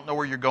around, you don't know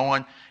where you're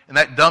going, and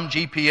that dumb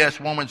GPS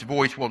woman's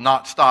voice will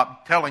not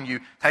stop telling you,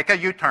 take a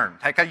U-turn,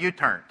 take a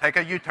U-turn, take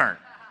a U-turn.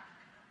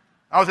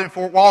 I was in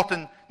Fort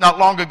Walton not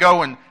long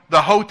ago, and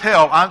the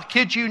hotel, I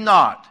kid you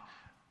not,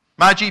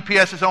 my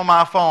GPS is on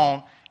my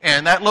phone,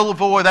 and that little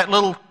voice, that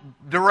little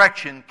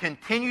direction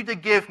continued to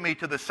give me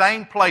to the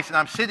same place, and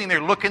I'm sitting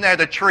there looking at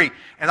a tree,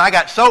 and I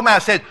got so mad, I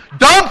said,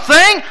 dumb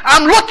thing,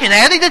 I'm looking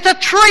at it, it's a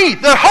tree,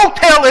 the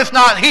hotel is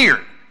not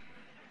here.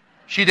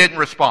 She didn't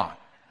respond.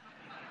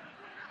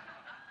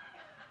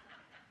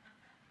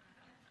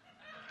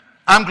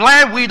 I'm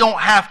glad we don't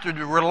have to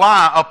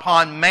rely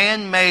upon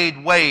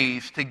man-made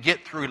ways to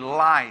get through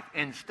life.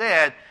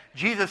 Instead,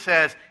 Jesus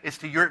says, it's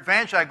to your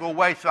advantage I go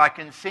away so I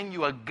can send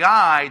you a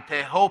guide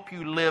to help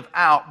you live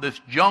out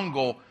this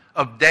jungle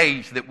of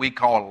days that we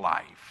call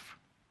life.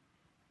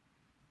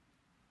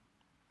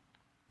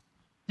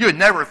 You would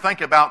never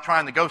think about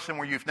trying to go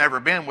somewhere you've never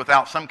been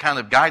without some kind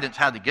of guidance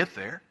how to get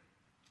there.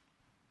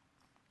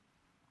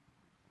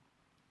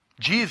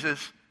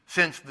 Jesus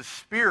sends the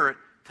Spirit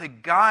to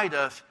guide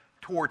us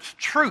towards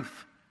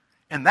truth.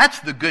 And that's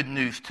the good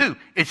news too.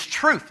 It's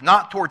truth,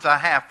 not towards a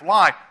half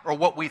lie or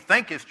what we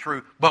think is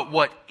true, but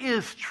what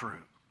is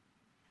true.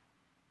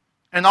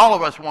 And all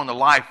of us want a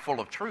life full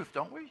of truth,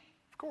 don't we?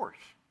 Of course.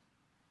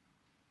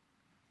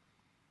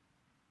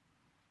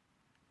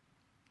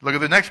 Look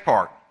at the next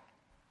part.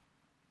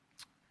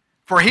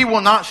 For he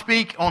will not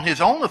speak on his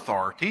own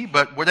authority,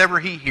 but whatever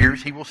he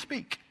hears, he will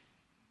speak.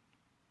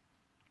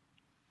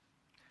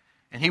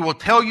 And he will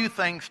tell you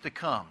things to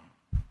come.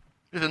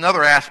 There's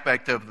another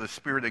aspect of the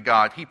Spirit of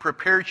God. He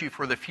prepares you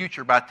for the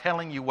future by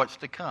telling you what's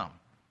to come.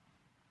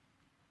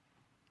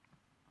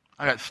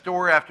 I got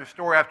story after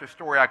story after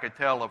story I could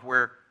tell of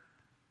where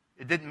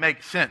it didn't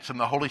make sense and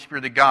the Holy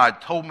Spirit of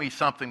God told me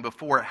something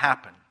before it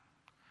happened.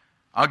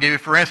 I'll give you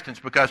for instance,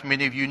 because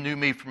many of you knew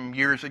me from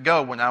years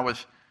ago when I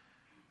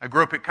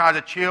grew up at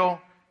Cottage Hill.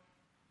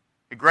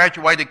 I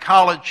graduated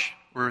college,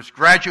 was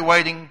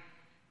graduating,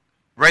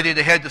 ready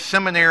to head to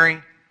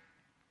seminary.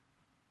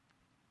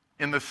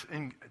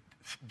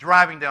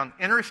 Driving down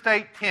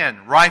Interstate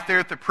 10, right there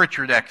at the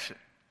Pritchard exit,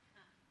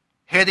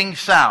 heading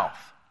south,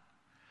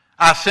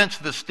 I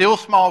sensed the still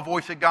small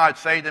voice of God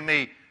say to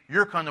me,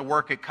 you're going to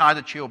work at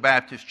Cottage Hill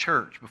Baptist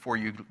Church before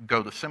you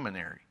go to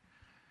seminary.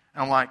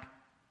 And I'm like,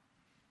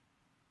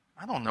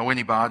 I don't know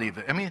anybody.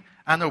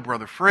 I know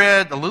Brother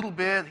Fred a little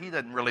bit. He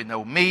doesn't really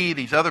know me.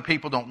 These other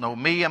people don't know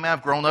me.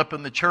 I've grown up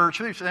in the church.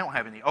 They don't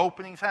have any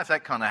openings. How's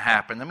that going to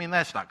happen?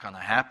 That's not going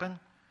to happen.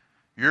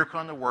 You're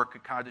going to work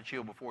at Cottage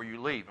Hill before you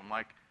leave. I'm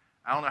like,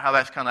 I don't know how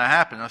that's going to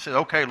happen. I said,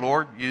 okay,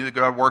 Lord, you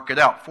got to work it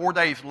out. 4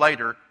 days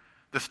later,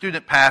 the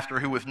student pastor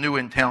who was new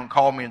in town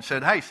called me and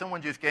said, hey,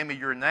 someone just gave me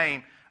your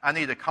name. I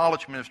need a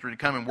college minister to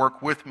come and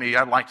work with me.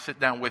 I'd like to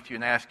sit down with you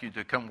and ask you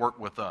to come work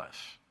with us.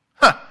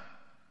 Huh.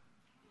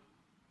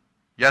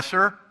 Yes,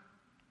 sir.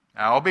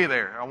 I'll be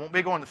there. I won't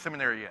be going to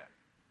seminary yet.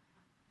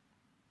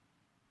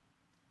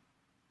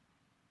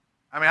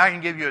 I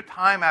can give you a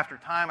time after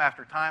time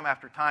after time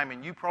after time,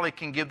 and you probably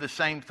can give the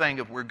same thing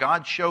of where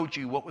God showed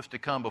you what was to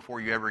come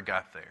before you ever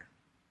got there.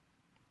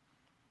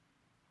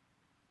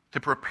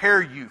 To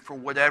prepare you for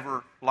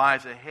whatever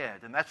lies ahead.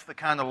 And that's the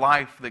kind of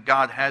life that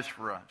God has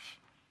for us.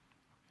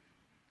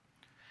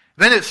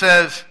 Then it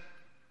says,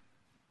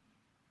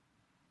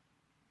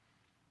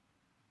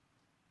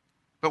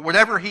 but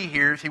whatever he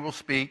hears, he will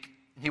speak.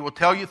 He will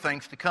tell you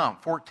things to come.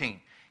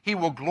 14. He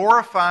will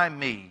glorify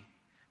me,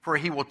 for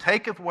he will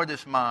take of what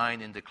is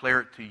mine and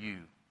declare it to you.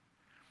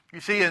 You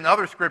see, in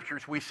other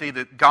scriptures, we see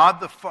that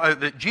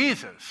that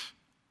Jesus,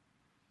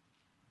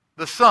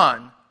 the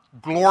Son,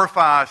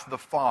 glorifies the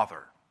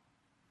Father.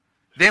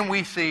 Then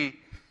we see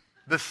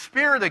the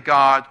Spirit of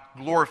God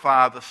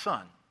glorify the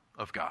Son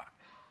of God.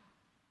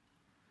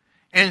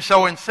 And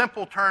so in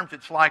simple terms,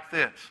 it's like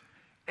this.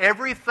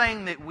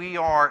 Everything that we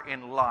are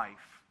in life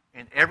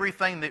and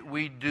everything that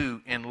we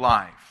do in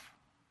life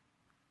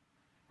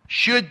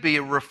should be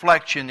a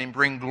reflection and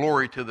bring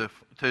glory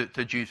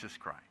to Jesus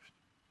Christ.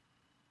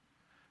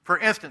 For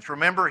instance,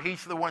 remember,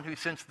 He's the one who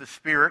sends the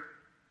Spirit,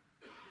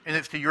 and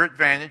it's to your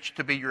advantage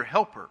to be your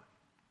helper,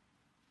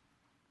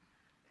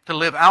 to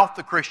live out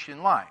the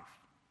Christian life.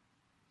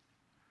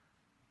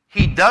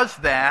 He does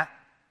that,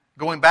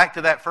 going back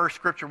to that first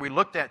scripture we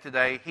looked at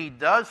today, He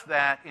does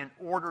that in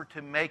order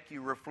to make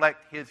you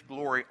reflect His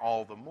glory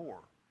all the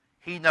more.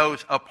 He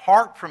knows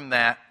apart from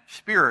that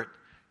Spirit,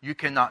 you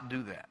cannot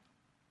do that.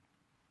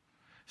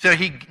 So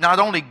He not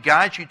only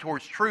guides you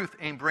towards truth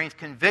and brings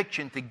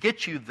conviction to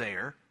get you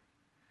there,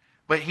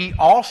 but He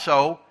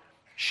also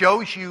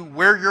shows you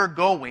where you're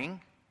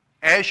going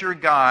as your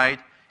guide.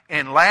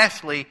 And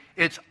lastly,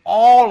 it's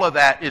all of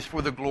that is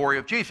for the glory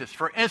of Jesus.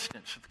 For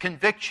instance,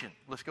 conviction.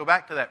 Let's go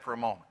back to that for a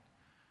moment.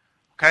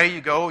 Okay,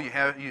 you go,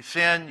 you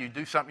sin, you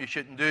do something you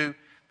shouldn't do.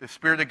 The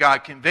Spirit of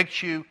God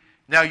convicts you.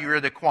 Now you're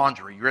at a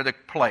quandary. You're at a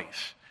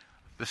place.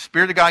 The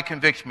Spirit of God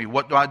convicts me.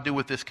 What do I do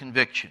with this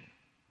conviction?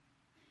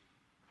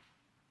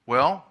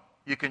 Well,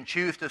 You can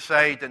choose to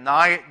say,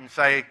 deny it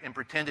and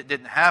pretend it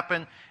didn't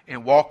happen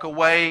and walk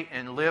away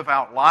and live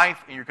out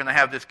life, and you're going to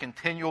have this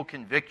continual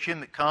conviction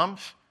that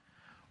comes.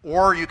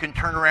 Or you can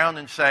turn around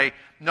and say,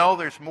 no,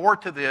 there's more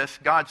to this.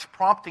 God's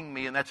prompting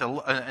me, and that's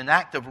an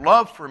act of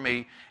love for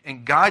me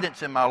and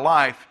guidance in my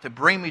life to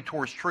bring me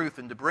towards truth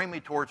and to bring me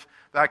towards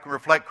that I can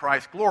reflect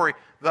Christ's glory.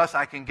 Thus,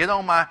 I can get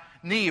on my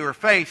knee or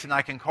face and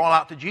I can call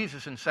out to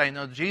Jesus and say,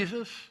 no,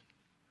 Jesus,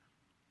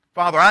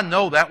 Father, I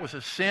know that was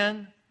a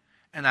sin,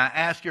 and I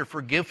ask your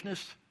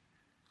forgiveness,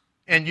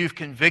 and you've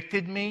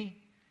convicted me,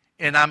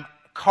 and I'm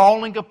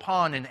calling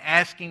upon and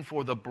asking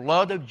for the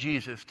blood of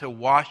Jesus to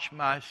wash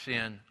my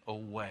sin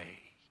away.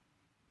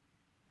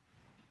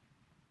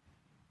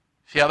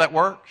 See how that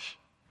works?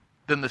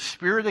 Then the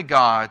Spirit of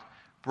God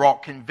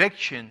brought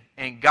conviction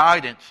and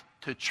guidance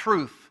to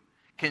truth,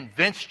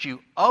 convinced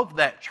you of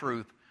that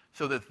truth,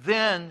 so that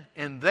then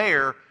and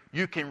there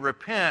you can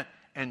repent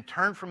and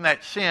turn from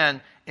that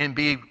sin and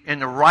be in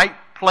the right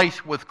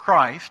place with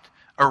Christ,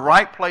 a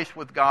right place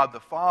with God the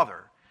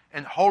Father.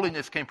 And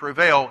holiness can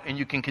prevail, and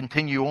you can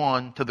continue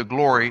on to the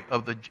glory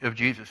of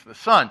Jesus the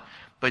Son.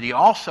 But he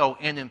also,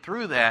 in and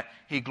through that,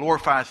 he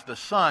glorifies the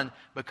Son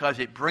because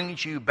it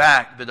brings you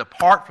back that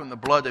apart from the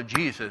blood of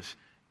Jesus,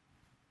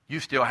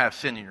 you still have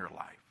sin in your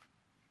life.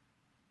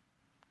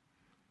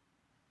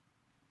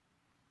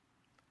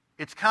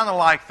 It's kind of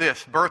like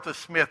this. Bertha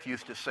Smith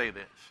used to say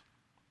this.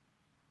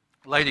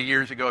 Later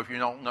years ago, if you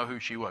don't know who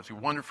she was, a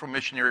wonderful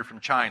missionary from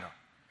China.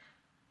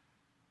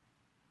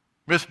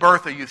 Miss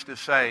Bertha used to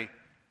say,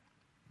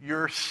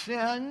 your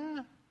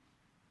sin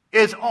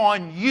is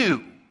on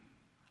you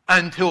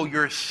until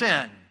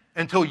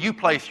you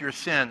place your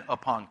sin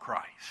upon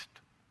Christ.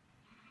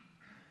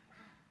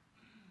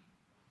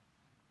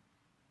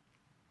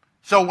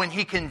 So when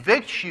he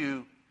convicts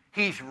you,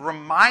 he's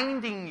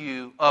reminding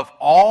you of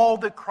all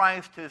that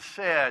Christ has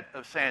said,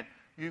 of saying,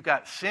 you've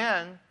got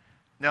sin.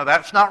 Now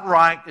that's not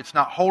right. It's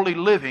not holy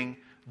living.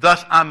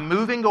 Thus I'm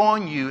moving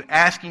on you,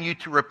 asking you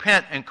to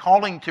repent and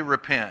calling to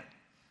repent.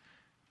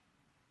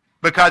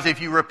 Because if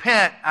you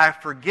repent, I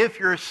forgive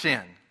your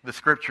sin, the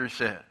Scripture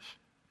says,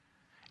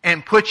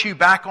 and put you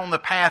back on the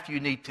path you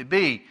need to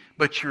be.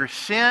 But your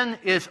sin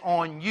is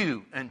on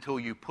you until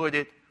you put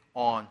it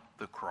on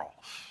the cross.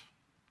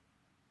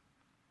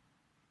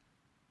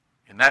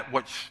 And that's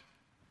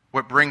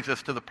what brings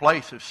us to the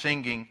place of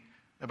singing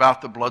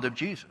about the blood of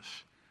Jesus.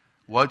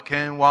 What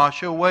can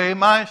wash away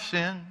my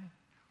sin?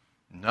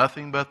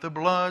 Nothing but the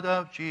blood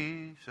of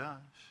Jesus.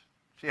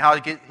 See how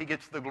he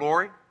gets the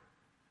glory?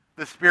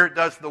 The Spirit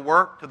does the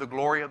work to the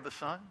glory of the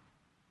Son.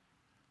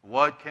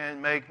 What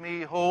can make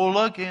me whole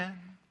again?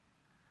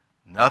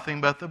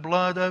 Nothing but the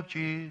blood of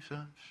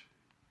Jesus.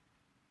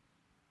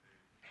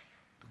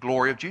 The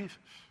glory of Jesus.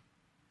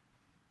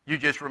 You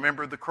just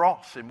remember the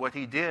cross and what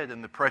he did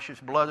and the precious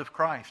blood of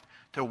Christ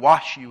to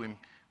wash you and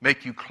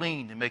make you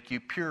clean and make you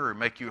pure and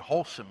make you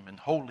wholesome and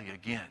holy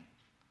again.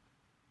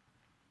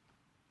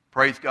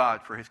 Praise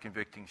God for his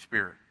convicting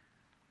Spirit.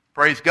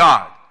 Praise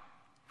God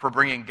for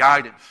bringing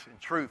guidance and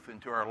truth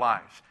into our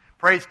lives.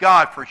 Praise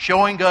God for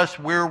showing us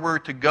where we're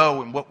to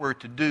go and what we're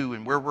to do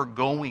and where we're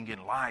going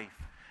in life.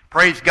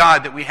 Praise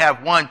God that we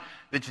have one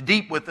that's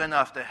deep within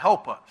us to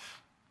help us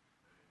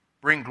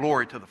bring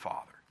glory to the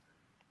Father.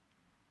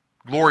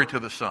 Glory to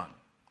the Son.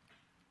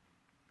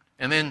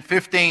 And then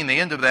 15, the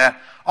end of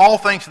that, all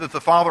things that the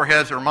Father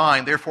has are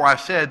mine. Therefore I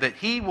said that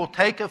he will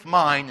take of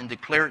mine and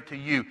declare it to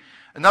you.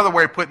 Another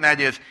way of putting that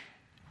is,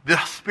 the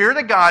Spirit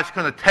of God is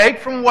going to take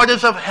from what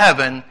is of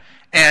heaven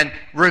and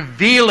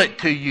reveal it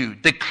to you,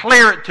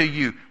 declare it to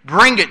you,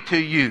 bring it to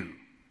you.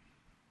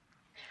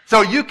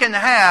 So you can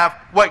have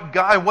what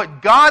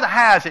God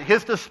has at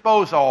his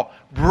disposal,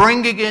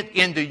 bringing it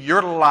into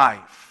your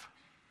life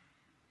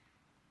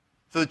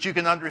so that you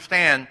can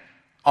understand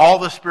all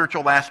the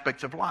spiritual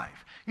aspects of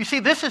life. You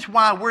see, this is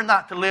why we're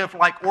not to live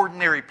like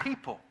ordinary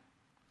people.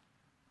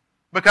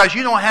 Because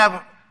you don't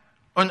have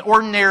an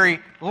ordinary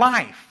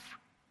life.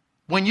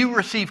 When you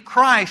receive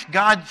Christ,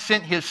 God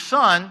sent his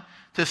Son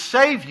to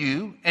save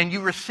you, and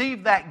you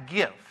receive that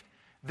gift.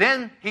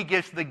 Then he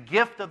gives the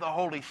gift of the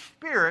Holy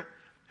Spirit,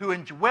 who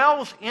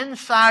indwells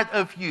inside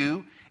of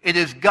you. It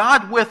is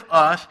God with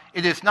us.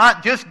 It is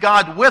not just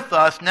God with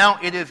us. Now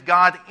it is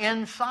God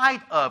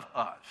inside of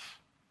us.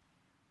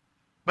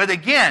 But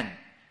again,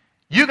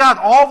 you got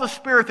all the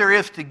Spirit there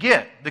is to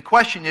get. The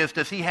question is,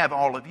 does he have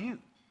all of you?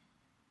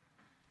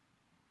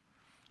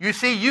 You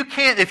see, you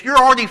can't, if you're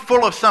already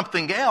full of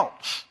something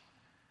else,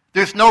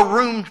 there's no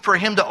room for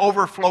him to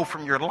overflow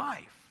from your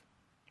life.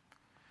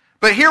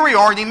 But here we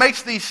are, and he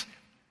makes these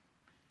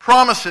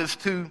promises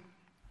to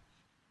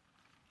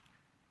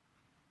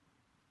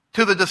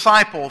the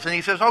disciples. And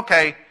he says,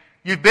 okay,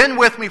 you've been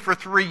with me for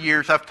 3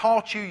 years. I've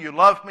taught you. You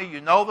love me.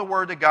 You know the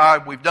Word of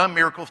God. We've done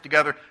miracles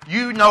together.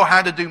 You know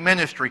how to do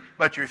ministry,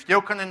 but you're still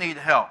going to need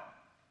help.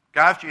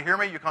 Guys, do you hear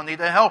me? You're going to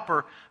need a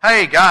helper.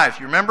 Hey, guys,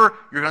 you remember?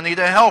 You're going to need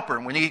a helper.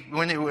 And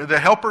when the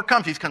helper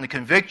comes, he's going to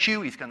convict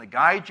you. He's going to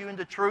guide you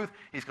into truth.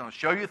 He's going to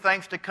show you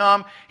things to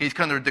come. He's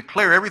going to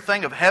declare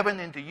everything of heaven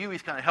into you.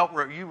 He's going to help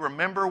you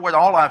remember what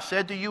all I've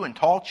said to you and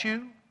taught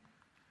you.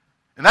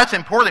 And that's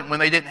important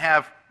when they didn't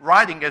have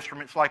writing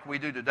instruments like we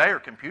do today or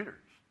computers.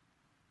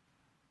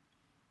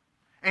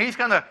 And he's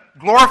going to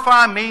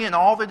glorify me in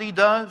all that he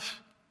does.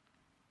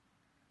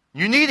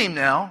 You need him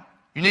now.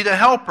 You need a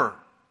helper.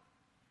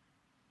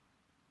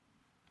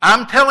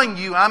 I'm telling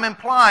you, I'm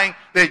implying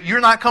that you're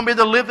not going to be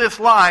able to live this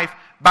life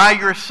by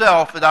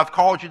yourself that I've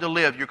called you to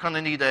live. You're going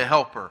to need a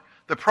helper.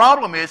 The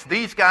problem is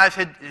these guys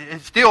had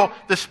still,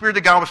 the Spirit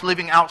of God was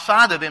living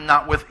outside of them,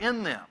 not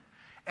within them.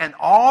 And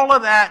all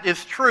of that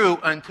is true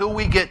until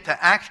we get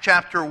to Acts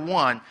chapter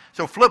 1.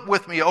 So flip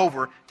with me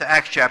over to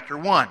Acts chapter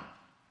 1.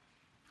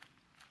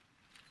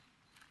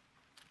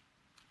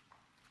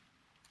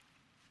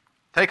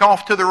 Take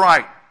off to the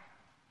right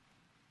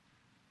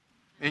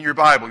in your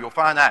Bible. You'll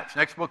find Acts.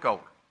 Next book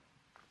over.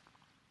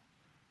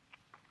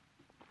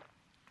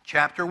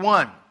 Chapter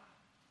 1.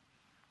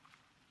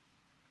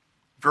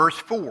 Verse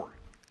 4.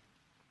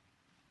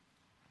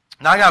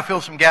 Now I got to fill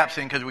some gaps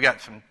in because we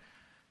got some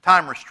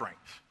time restraints.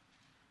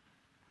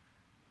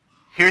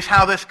 Here's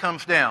how this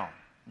comes down.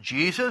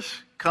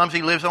 Jesus comes,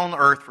 he lives on the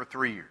earth for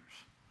 3 years.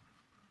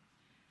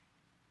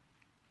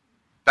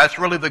 That's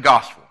really the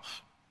Gospels.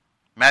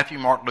 Matthew,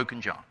 Mark, Luke,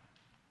 and John.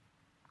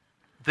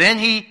 Then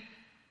he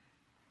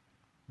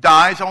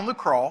dies on the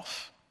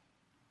cross,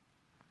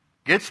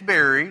 gets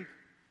buried,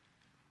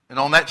 and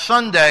on that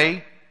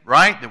Sunday,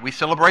 right, that we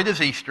celebrate as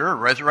Easter,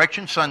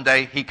 Resurrection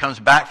Sunday, he comes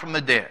back from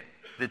the dead.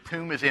 The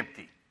tomb is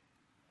empty.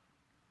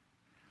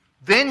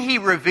 Then he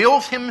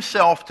reveals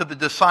himself to the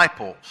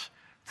disciples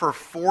for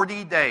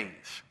 40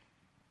 days.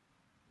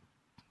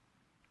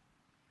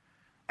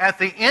 At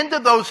the end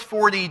of those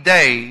 40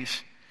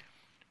 days,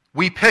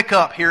 we pick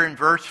up here in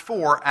verse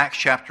 4, Acts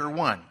chapter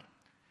 1.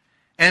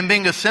 And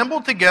being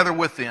assembled together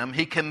with them,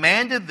 he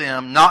commanded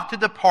them not to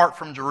depart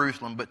from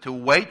Jerusalem, but to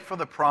wait for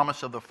the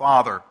promise of the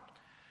Father,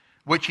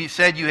 which he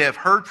said, you have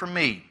heard from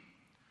me.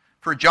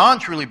 For John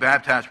truly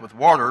baptized with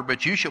water,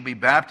 but you shall be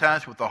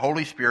baptized with the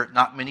Holy Spirit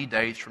not many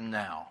days from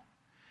now.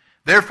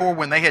 Therefore,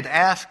 when they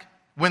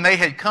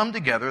had come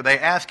together, they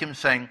asked him,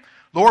 saying,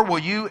 Lord, will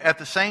you at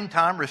the same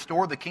time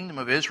restore the kingdom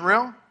of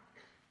Israel?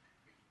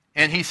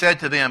 And he said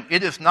to them,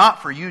 it is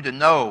not for you to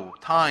know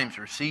times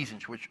or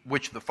seasons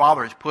which the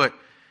Father has put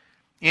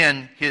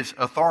in his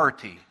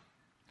authority,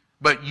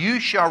 but you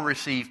shall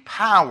receive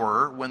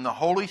power when the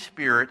Holy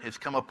Spirit has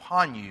come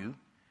upon you.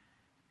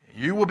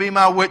 You will be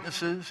my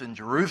witnesses in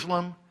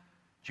Jerusalem,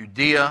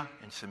 Judea,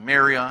 and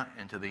Samaria,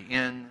 and to the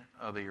end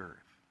of the earth.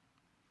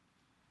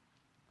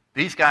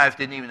 These guys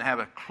didn't even have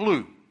a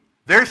clue.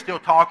 They're still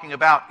talking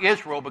about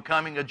Israel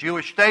becoming a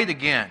Jewish state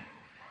again,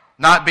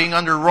 not being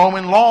under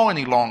Roman law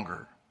any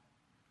longer.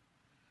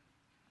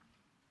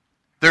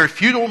 Their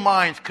futile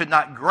minds could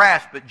not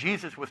grasp that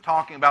Jesus was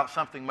talking about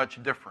something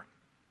much different.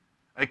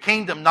 A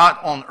kingdom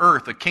not on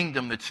earth, a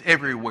kingdom that's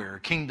everywhere, a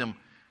kingdom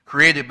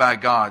created by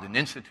God and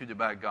instituted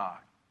by God.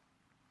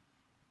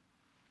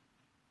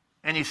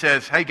 And he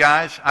says, hey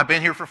guys, I've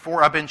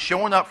been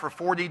showing up for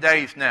 40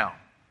 days now.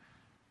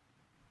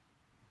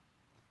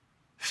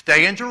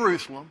 Stay in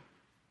Jerusalem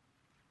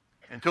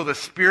until the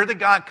Spirit of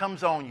God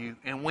comes on you.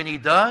 And when he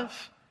does,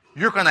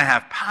 you're going to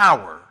have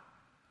power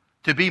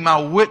to be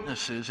my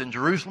witnesses in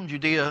Jerusalem,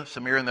 Judea,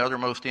 Samaria, and the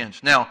uttermost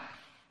ends. Now,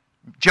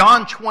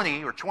 John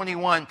 20 or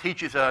 21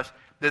 teaches us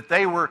that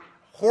they were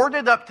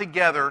hoarded up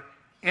together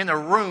in a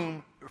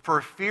room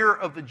for fear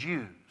of the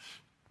Jews.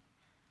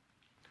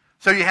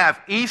 So you have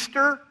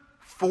Easter,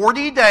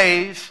 40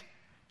 days,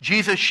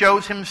 Jesus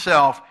shows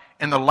himself,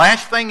 and the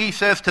last thing he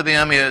says to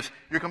them is,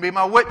 you're going to be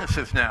my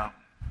witnesses now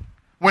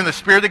when the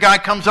Spirit of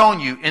God comes on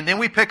you. And then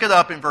we pick it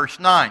up in verse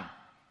 9.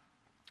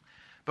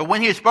 But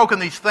when he had spoken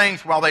these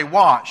things while they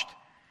watched,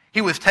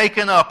 he was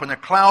taken up, and a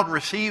cloud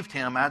received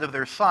him out of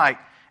their sight.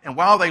 And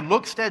while they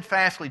looked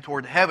steadfastly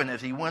toward heaven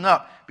as he went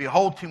up,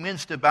 behold, two men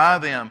stood by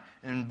them.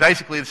 And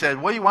basically they said,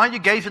 why are you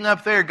gazing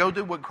up there? Go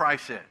do what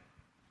Christ said.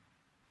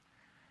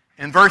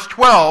 In verse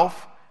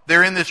 12,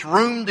 they're in this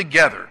room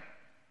together.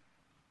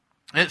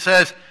 And it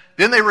says,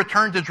 then they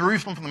returned to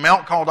Jerusalem from the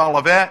mount called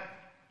Olivet,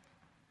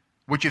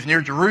 which is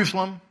near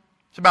Jerusalem.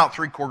 It's about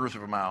 3/4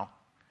 of a mile.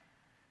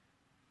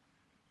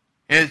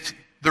 It's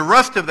the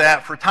rest of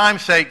that, for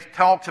time's sake,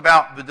 talks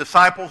about the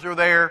disciples are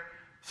there.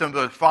 Some of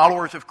the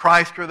followers of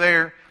Christ are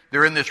there.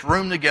 They're in this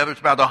room together. It's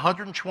about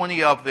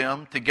 120 of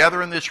them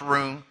together in this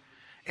room.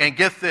 And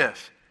get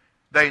this.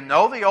 They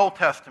know the Old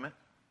Testament.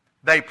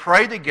 They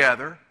pray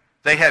together.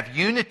 They have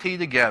unity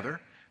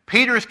together.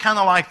 Peter is kind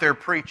of like their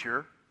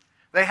preacher.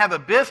 They have a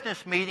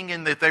business meeting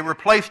in that they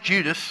replaced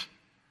Judas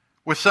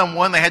with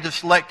someone. They had to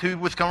select who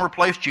was going to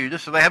replace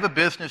Judas. So they have a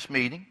business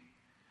meeting.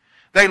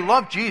 They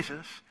love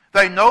Jesus.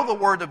 They know the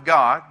Word of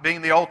God,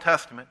 being the Old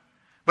Testament,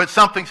 but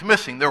something's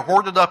missing. They're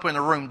hoarded up in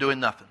a room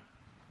doing nothing.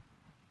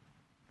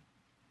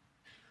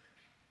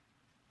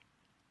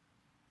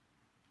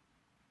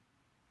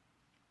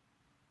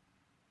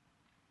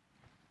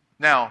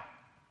 Now,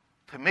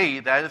 to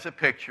me, that is a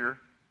picture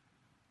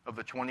of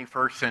the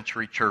 21st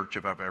century church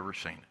if I've ever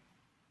seen it.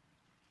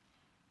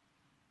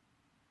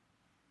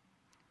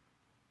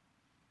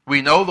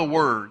 We know the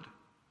Word.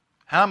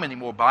 How many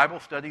more Bible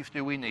studies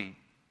do we need?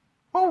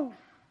 Oh,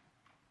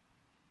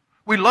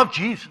 we love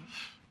Jesus.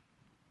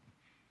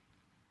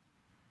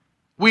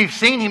 We've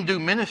seen Him do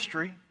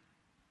ministry.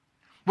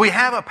 We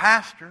have a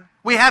pastor.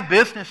 We have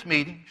business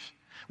meetings.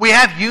 We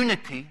have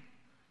unity.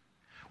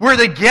 We're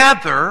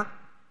together.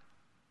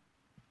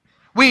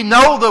 We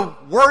know the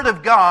Word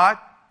of God,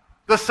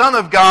 the Son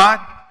of God.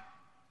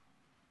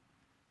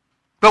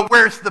 But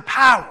where's the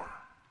power?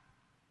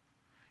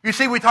 You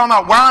see, we're talking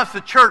about why is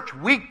the church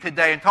weak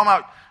today and talking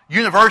about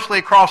universally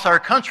across our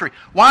country.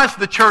 Why is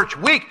the church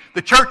weak?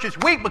 The church is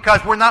weak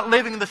because we're not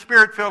living the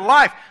Spirit-filled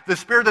life, the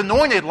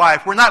Spirit-anointed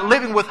life. We're not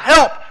living with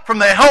help from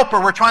the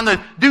Helper. We're trying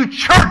to do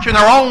church in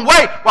our own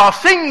way while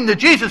singing to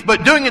Jesus,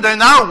 but doing it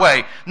in our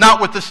way, not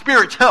with the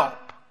Spirit's help.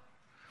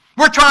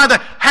 We're trying to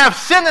have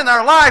sin in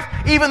our life,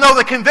 even though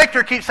the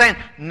convictor keeps saying,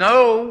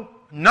 no,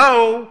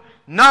 no,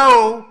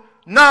 no,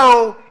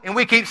 no. And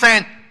we keep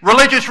saying,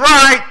 religious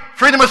right,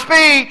 freedom of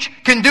speech,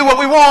 can do what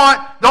we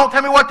want, don't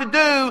tell me what to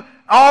do,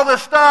 all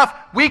this stuff.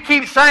 We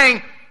keep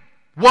saying,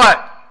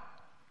 what?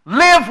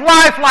 Live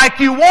life like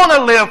you want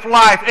to live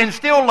life and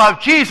still love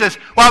Jesus,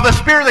 while the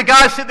Spirit of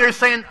God sits there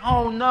saying,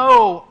 oh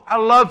no, I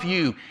love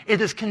you. It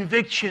is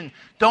conviction.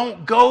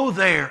 Don't go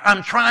there.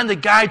 I'm trying to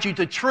guide you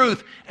to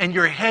truth, and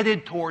you're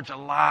headed towards a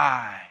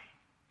lie.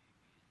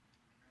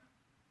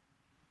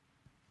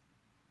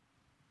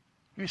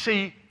 You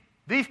see,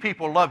 these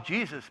people loved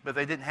Jesus, but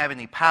they didn't have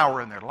any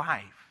power in their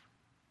life.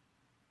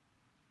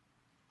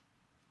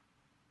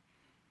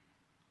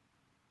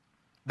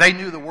 They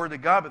knew the Word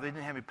of God, but they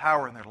didn't have any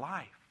power in their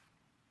life.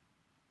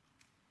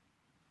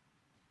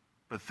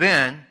 But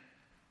then,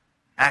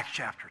 Acts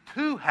chapter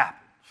 2 happens.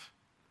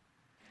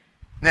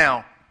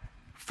 Now,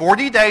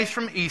 40 days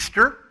from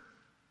Easter,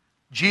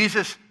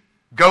 Jesus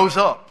goes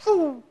up.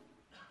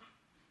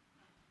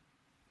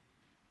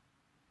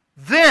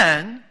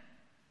 Then,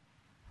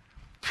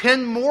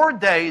 10 more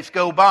days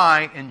go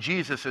by and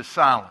Jesus is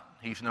silent.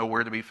 He's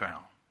nowhere to be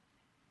found.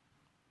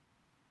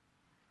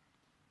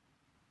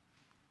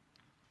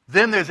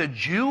 Then there's a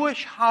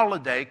Jewish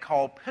holiday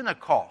called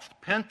Pentecost.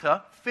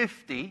 Penta,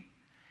 50.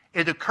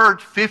 It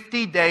occurred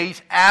 50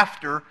 days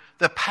after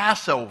the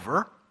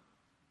Passover.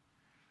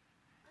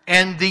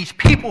 And these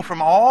people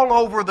from all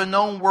over the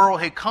known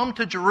world had come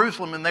to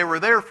Jerusalem, and they were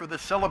there for the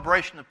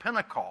celebration of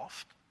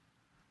Pentecost,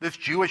 this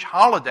Jewish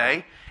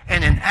holiday.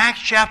 And in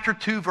Acts chapter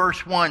 2,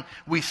 verse 1,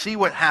 we see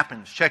what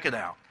happens. Check it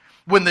out.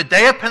 When the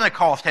day of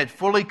Pentecost had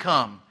fully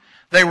come,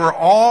 they were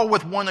all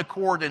with one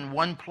accord in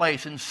one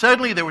place. And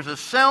suddenly there was a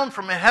sound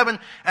from heaven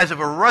as of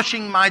a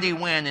rushing mighty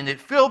wind, and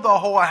it filled the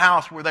whole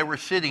house where they were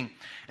sitting.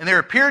 And there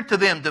appeared to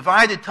them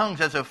divided tongues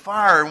as of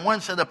fire, and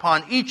one sat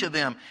upon each of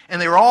them. And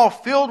they were all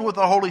filled with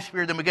the Holy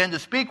Spirit and began to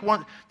speak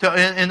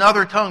in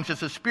other tongues as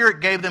the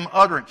Spirit gave them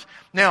utterance.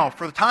 Now,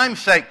 for the time's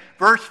sake,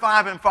 verse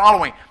 5 and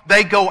following,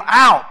 they go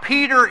out.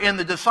 Peter and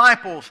the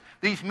disciples,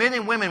 these men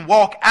and women,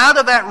 walk out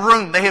of that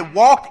room. They had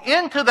walked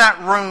into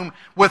that room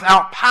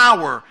without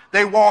power.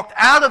 They walked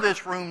out of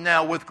this room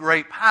now with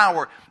great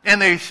power.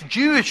 And there's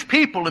Jewish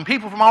people and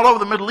people from all over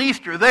the Middle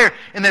East are there.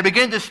 And they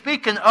begin to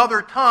speak in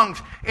other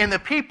tongues. And the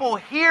people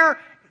hear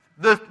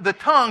the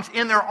tongues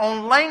in their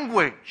own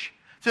language.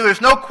 So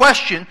there's no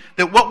question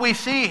that what we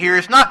see here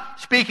is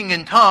not speaking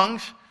in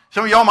tongues.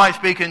 Some of y'all might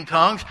speak in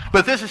tongues,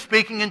 but this is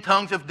speaking in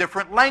tongues of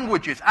different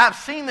languages. I've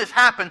seen this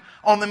happen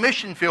on the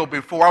mission field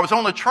before. I was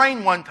on a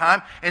train one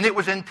time, and it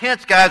was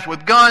intense, guys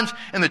with guns,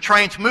 and the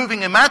train's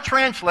moving, and my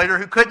translator,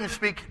 who couldn't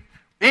speak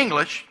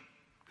English,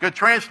 good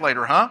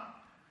translator, huh?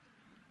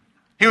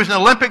 He was an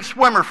Olympic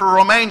swimmer for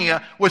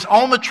Romania, was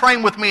on the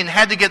train with me and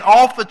had to get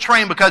off the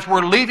train because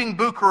we're leaving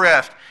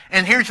Bucharest.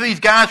 And here's these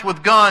guys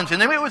with guns.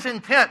 And it was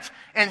intense.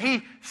 And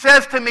he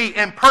says to me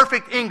in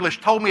perfect English,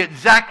 told me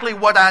exactly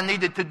what I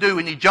needed to do.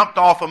 And he jumped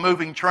off a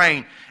moving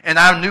train. And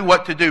I knew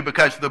what to do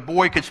because the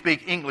boy could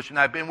speak English. And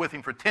I'd been with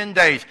him for 10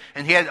 days.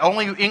 And he had the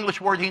only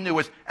English word he knew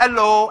was,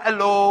 hello,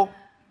 hello.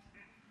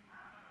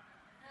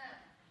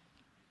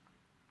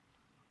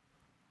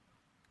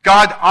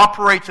 God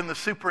operates in the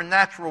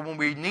supernatural when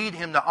we need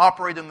Him to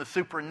operate in the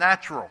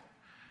supernatural.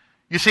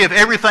 You see, if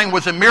everything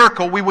was a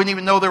miracle, we wouldn't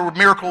even know there were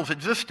miracles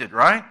existed,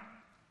 right?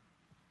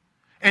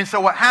 And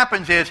so what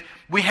happens is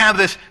we have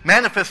this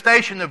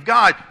manifestation of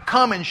God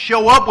come and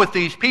show up with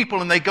these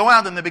people, and they go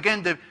out and they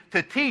begin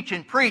to teach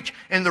and preach.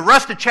 And the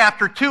rest of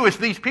chapter 2, as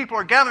these people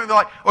are gathering, they're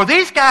like, are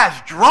these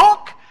guys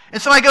drunk?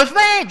 And somebody goes,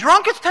 they ain't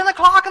drunk, it's 10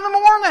 o'clock in the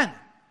morning.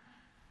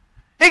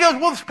 He goes,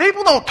 well,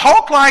 people don't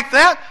talk like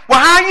that. Well,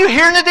 how are you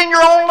hearing it in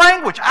your own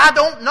language? I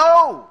don't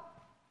know.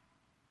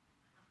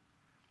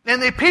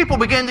 And the people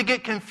begin to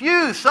get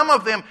confused, some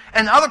of them,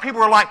 and other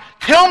people are like,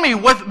 tell me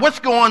what's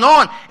going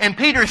on. And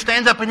Peter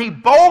stands up and he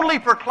boldly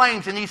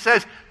proclaims, and he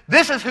says,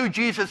 this is who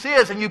Jesus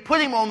is, and you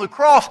put him on the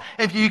cross,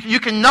 and you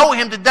can know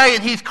him today,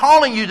 and he's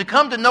calling you to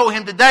come to know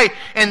him today.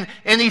 And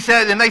they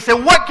said,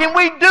 what can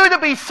we do to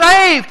be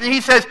saved? And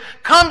he says,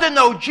 come to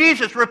know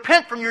Jesus,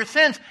 repent from your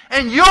sins,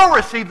 and you'll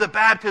receive the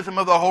baptism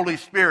of the Holy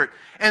Spirit.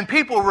 And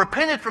people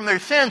repented from their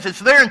sins. It's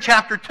there in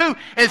chapter 2, and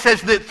it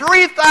says that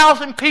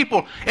 3,000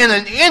 people in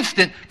an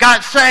instant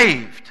got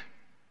saved.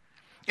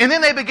 And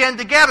then they began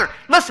to gather.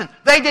 Listen,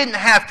 they didn't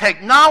have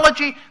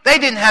technology. They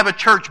didn't have a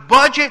church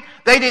budget.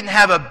 They didn't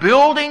have a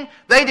building.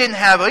 They didn't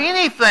have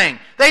anything.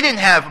 They didn't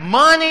have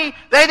money.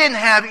 They didn't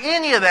have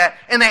any of that.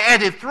 And they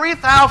added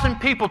 3,000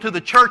 people to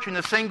the church in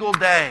a single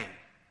day.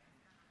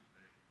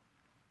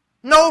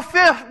 No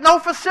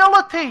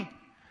facility.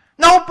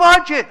 No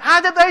budget. How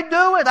did they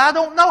do it? I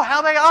don't know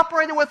how they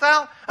operated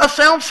without a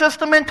sound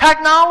system and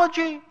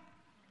technology.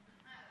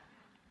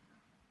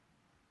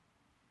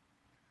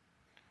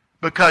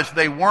 Because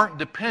they weren't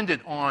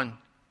dependent on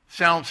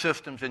sound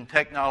systems and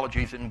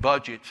technologies and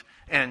budgets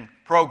and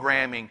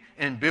programming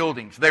and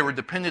buildings. They were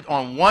dependent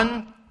on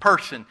one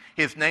person.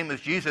 His name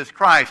is Jesus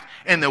Christ.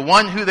 And the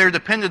one who they're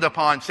dependent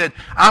upon said,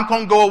 I'm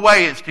going to go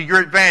away. It's to your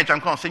advantage. I'm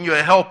going to send you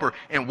a helper.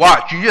 And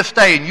watch. You just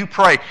stay and you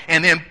pray.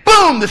 And then,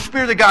 boom, the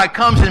Spirit of God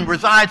comes and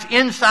resides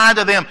inside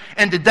of them.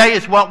 And today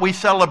is what we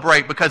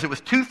celebrate, because it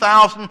was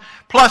 2,000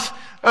 plus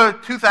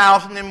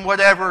 2,000 and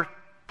whatever,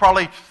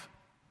 probably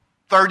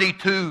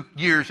 32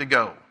 years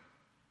ago.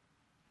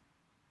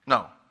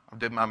 No, I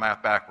did my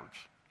math backwards.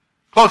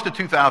 Close to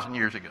 2,000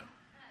 years ago.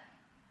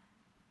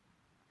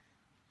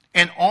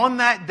 And on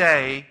that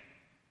day,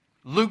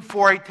 Luke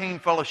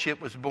 4:18 Fellowship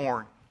was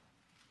born.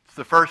 It's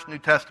the first New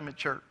Testament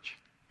church.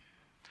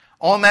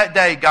 On that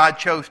day, God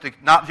chose to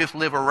not just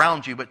live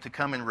around you, but to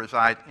come and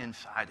reside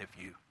inside of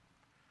you.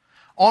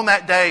 On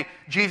that day,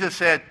 Jesus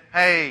said,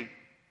 hey,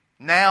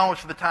 now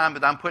is the time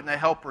that I'm putting a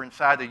helper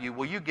inside of you.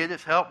 Will you get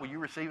his help? Will you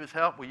receive his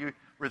help? Will you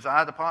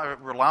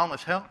rely on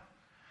his help?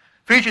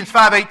 Ephesians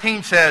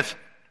 5:18 says,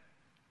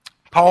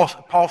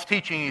 Paul's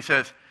teaching, he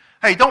says,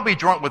 hey, don't be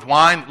drunk with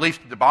wine, at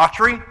least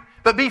debauchery,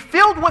 but be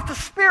filled with the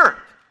Spirit.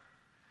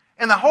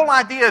 And the whole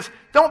idea is,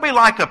 don't be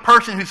like a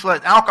person who's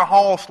let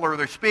alcohol slur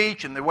their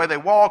speech and the way they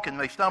walk and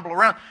they stumble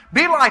around.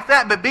 Be like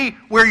that, but be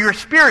where your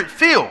Spirit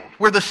filled,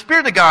 where the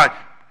Spirit of God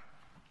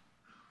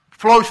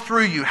flows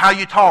through you, how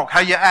you talk,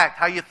 how you act,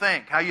 how you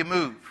think, how you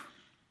move.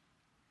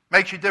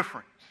 Makes you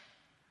different.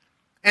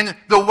 And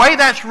the way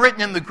that's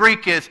written in the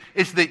Greek is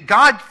that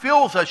God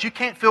fills us. You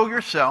can't fill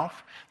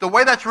yourself. The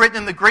way that's written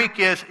in the Greek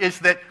is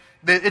that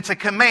it's a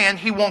command.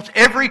 He wants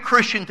every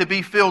Christian to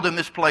be filled in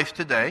this place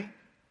today.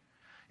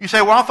 You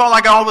say, well, I thought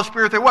I got all the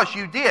Spirit there was.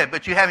 You did,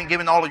 but you haven't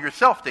given all of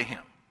yourself to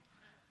Him.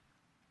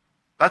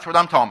 That's what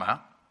I'm talking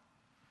about.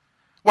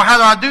 Well, how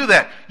do I do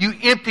that? You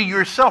empty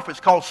yourself. It's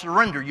called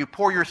surrender. You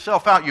pour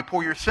yourself out. You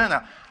pour your sin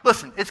out.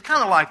 Listen, it's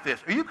kind of like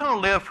this. Are you going to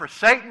live for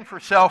Satan, for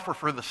self, or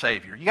for the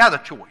Savior? You got a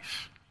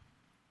choice.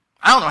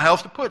 I don't know how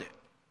else to put it.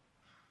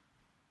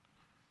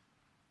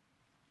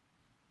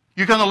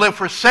 You're going to live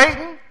for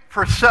Satan,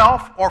 for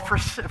self, or for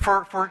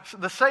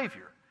the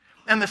Savior.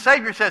 And the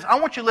Savior says, I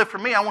want you to live for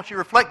me. I want you to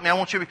reflect me. I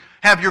want you to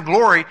have your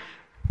glory,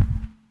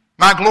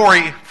 my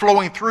glory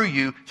flowing through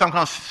you. So I'm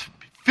going to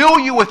fill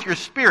you with your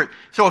Spirit.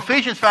 So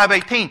Ephesians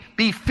 5:18,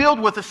 be filled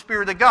with the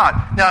Spirit of God.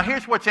 Now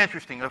here's what's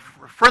interesting. A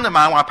friend of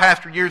mine, when I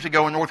pastored years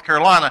ago in North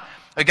Carolina,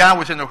 a guy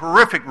was in a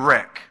horrific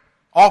wreck.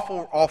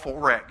 Awful, awful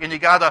wreck. And he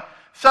got a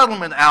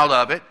settlement out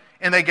of it,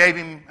 and they gave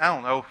him, I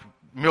don't know,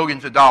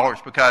 millions of dollars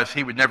because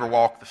he would never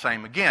walk the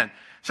same again.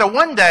 So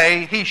one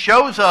day, he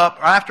shows up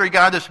after he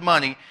got his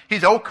money.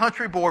 He's an old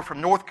country boy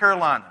from North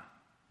Carolina.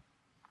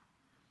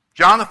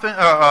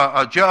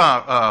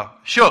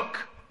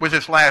 Shook was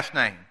his last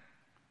name.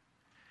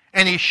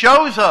 And he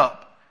shows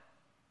up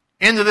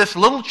into this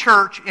little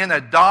church in a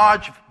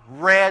Dodge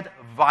Red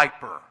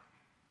Viper.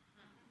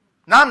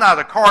 Now, I'm not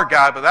a car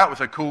guy, but that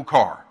was a cool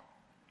car.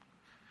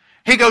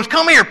 He goes,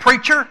 come here,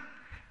 preacher.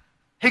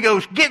 He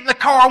goes, get in the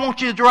car, I want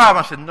you to drive.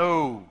 I said,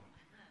 no.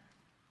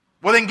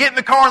 Well, then get in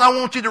the car and I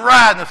want you to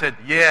ride. And I said,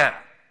 yeah.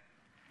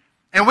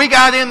 And we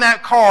got in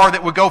that car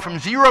that would go from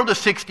 0 to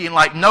 60 in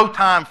like no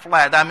time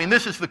flat. I mean,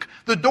 this is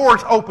the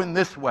doors open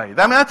this way.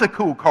 I mean, that's a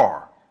cool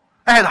car.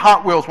 I had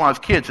Hot Wheels when I was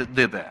kids that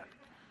did that.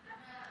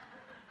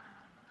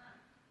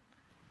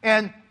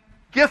 And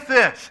get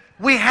this,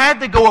 we had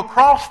to go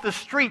across the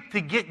street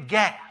to get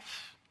gas.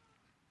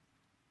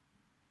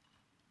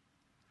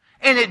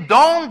 And it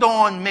dawned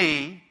on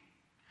me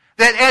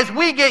that as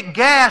we get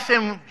gas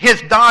in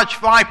his Dodge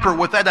Viper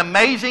with that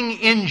amazing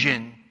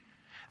engine,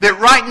 that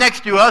right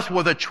next to us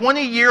was a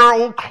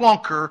 20-year-old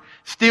clunker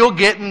still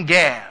getting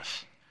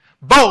gas.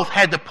 Both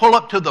had to pull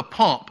up to the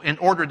pump in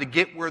order to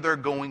get where they're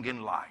going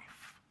in life.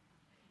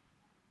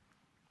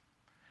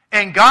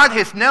 And God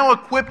has now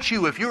equipped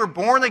you. If you are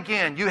born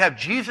again, you have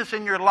Jesus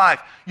in your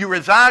life. You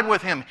reside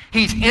with Him.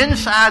 He's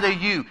inside of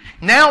you.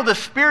 Now the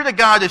Spirit of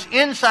God is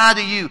inside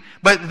of you.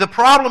 But the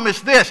problem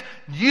is this.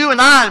 You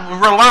and I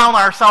rely on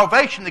our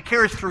salvation to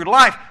carry us through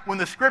life when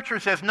the Scripture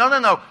says,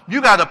 no.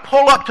 You got to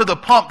pull up to the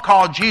pump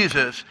called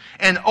Jesus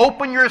and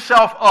open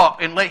yourself up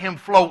and let Him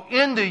flow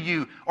into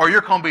you, or you're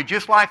going to be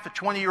just like the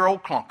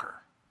 20-year-old clunker.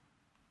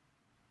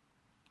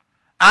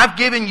 I've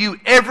given you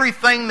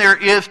everything there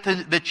is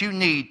that you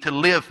need to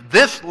live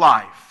this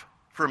life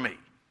for me.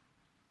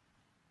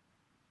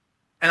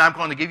 And I'm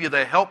going to give you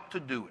the help to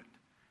do it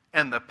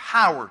and the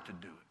power to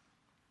do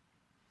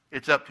it.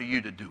 It's up to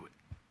you to do it.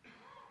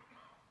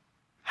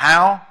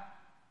 How?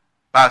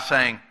 By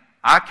saying,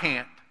 I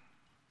can't.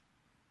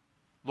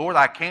 Lord,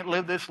 I can't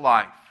live this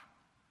life,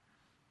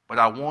 but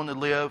I want to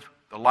live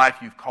the life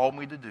you've called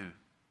me to do.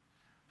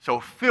 So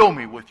fill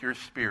me with your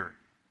Spirit.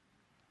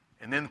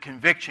 And then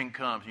conviction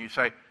comes, and you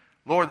say,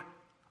 Lord,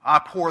 I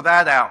pour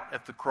that out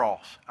at the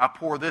cross. I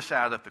pour this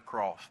out at the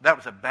cross. That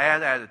was a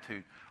bad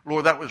attitude.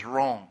 Lord, that was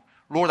wrong.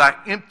 Lord, I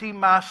empty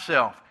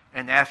myself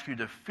and ask you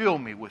to fill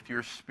me with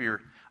your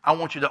Spirit. I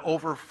want you to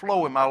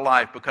overflow in my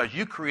life because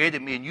you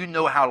created me and you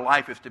know how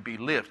life is to be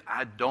lived.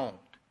 I don't.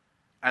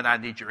 And I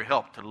need your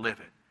help to live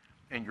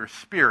it. And your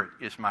Spirit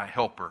is my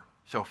helper.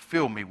 So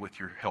fill me with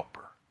your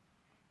helper.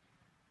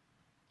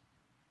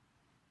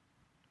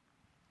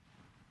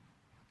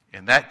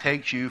 And that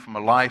takes you from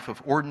a life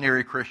of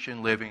ordinary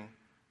Christian living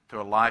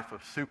to a life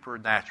of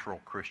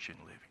supernatural Christian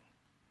living.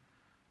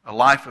 A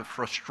life of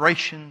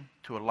frustration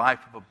to a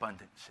life of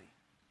abundancy.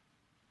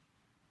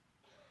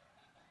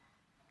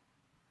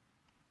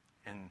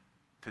 And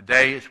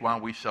today is why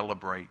we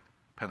celebrate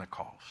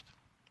Pentecost.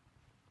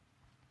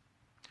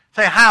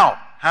 Say, how?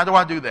 How do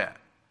I do that?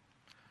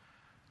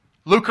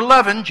 Luke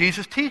 11,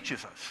 Jesus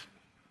teaches us.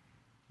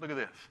 Look at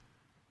this.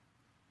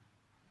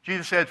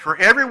 Jesus said, for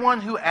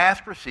everyone who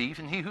asks receives,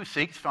 and he who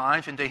seeks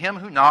finds, and to him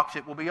who knocks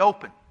it will be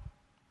open.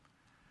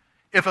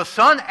 If a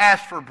son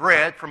asks for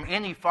bread from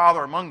any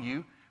father among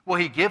you, will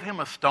he give him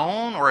a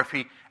stone? Or if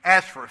he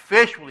asks for a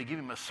fish, will he give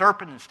him a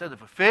serpent instead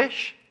of a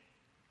fish?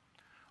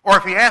 Or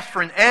if he asks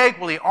for an egg,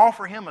 will he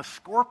offer him a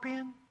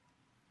scorpion?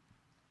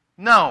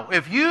 No.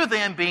 If you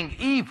then, being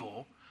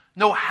evil,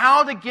 know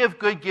how to give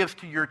good gifts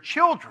to your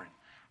children,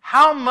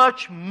 how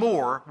much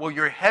more will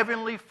your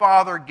heavenly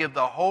Father give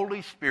the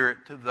Holy Spirit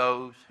to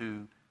those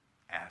who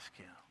ask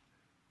Him?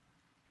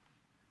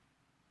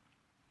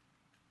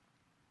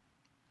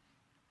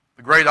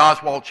 The great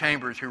Oswald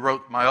Chambers, who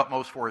wrote My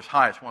Utmost for His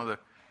Highest,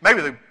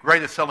 maybe the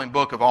greatest selling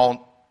book of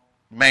all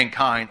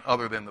mankind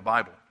other than the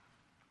Bible,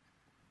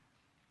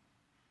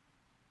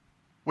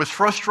 was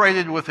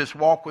frustrated with his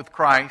walk with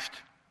Christ.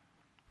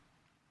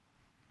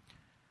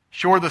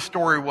 Sure, the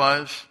story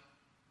was,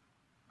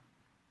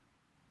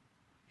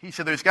 he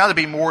said, there's got to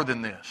be more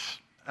than this.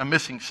 I'm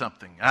missing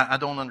something. I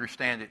don't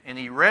understand it. And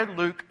he read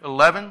Luke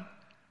 11,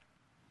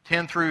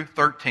 10 through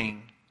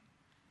 13.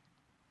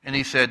 And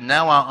he said,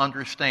 now I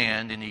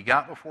understand. And he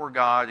got before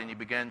God and he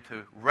began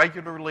to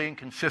regularly and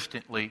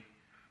consistently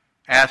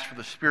ask for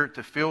the Spirit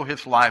to fill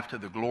his life to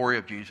the glory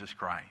of Jesus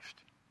Christ.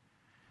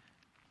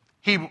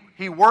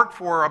 He worked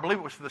for, I believe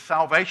it was the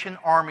Salvation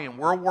Army, and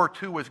World War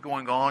II was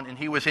going on. And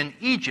he was in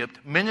Egypt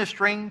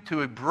ministering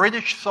to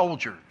British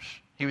soldiers.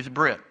 He was a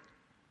Brit.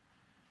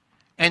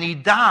 And he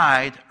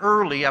died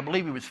early, I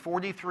believe he was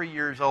 43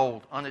 years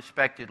old,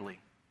 unexpectedly.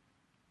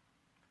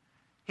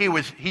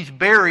 He's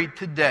buried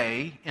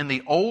today in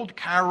the Old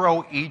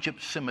Cairo,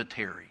 Egypt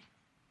cemetery.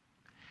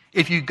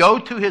 If you go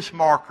to his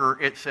marker,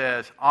 it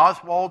says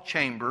Oswald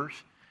Chambers,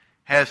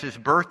 has his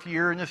birth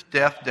year and his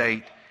death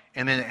date,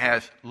 and then it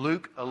has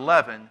Luke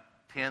 11,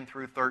 10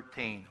 through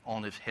 13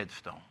 on his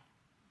headstone.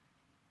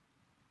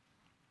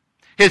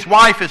 His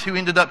wife is who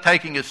ended up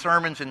taking his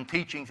sermons and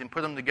teachings and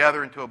put them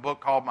together into a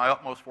book called My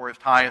Utmost for His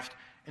Highest,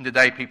 and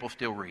today people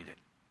still read it.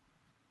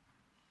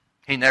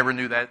 He never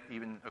knew that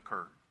even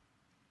occurred.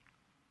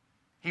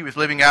 He was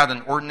living out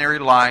an ordinary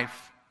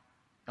life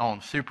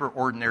on super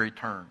ordinary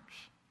terms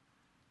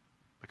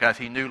because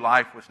he knew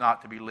life was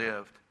not to be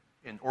lived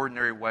in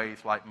ordinary ways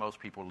like most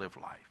people live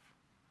life.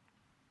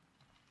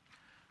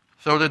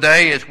 So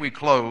today, as we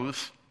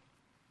close,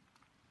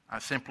 I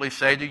simply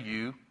say to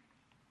you,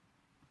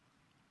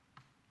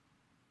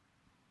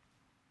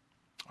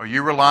 are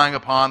you relying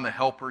upon the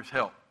helper's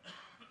help?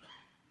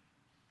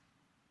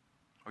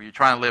 Or are you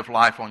trying to live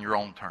life on your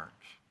own terms?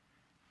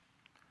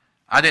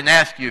 I didn't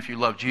ask you if you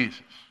love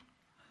Jesus.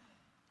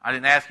 I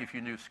didn't ask you if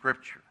you knew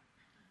Scripture.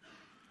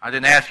 I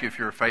didn't ask you if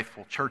you're a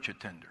faithful church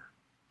attender.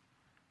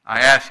 I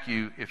asked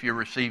you if you're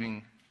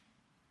receiving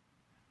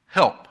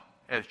help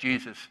as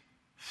Jesus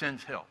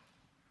sends help.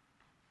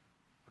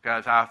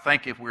 Because I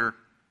think if we're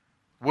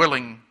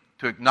willing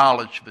to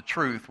acknowledge the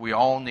truth, we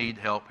all need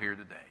help here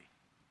today.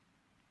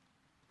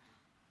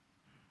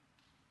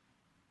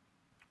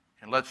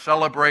 And let's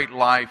celebrate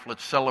life.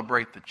 Let's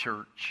celebrate the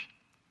church.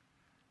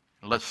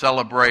 And let's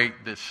celebrate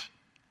the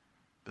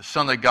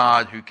Son of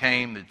God who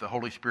came, that the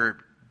Holy Spirit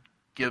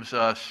gives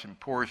us and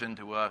pours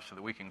into us so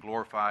that we can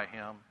glorify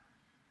Him.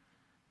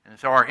 And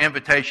so our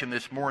invitation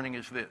this morning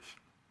is this.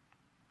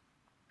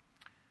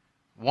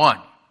 1,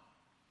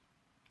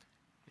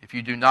 if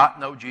you do not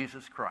know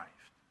Jesus Christ,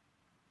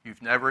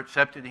 you've never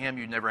accepted Him,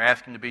 you've never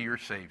asked Him to be your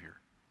Savior,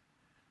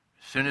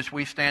 as soon as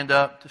we stand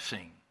up to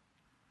sing,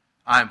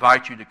 I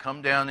invite you to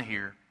come down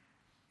here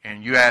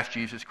and you ask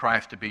Jesus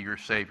Christ to be your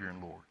Savior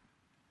and Lord.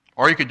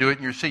 Or you could do it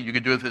in your seat. You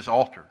could do it at this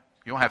altar.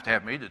 You don't have to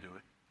have me to do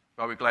it.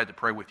 I'll be glad to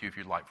pray with you if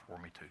you'd like for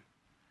me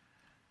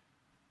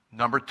to.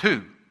 Number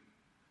 2,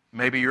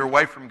 maybe you're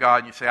away from God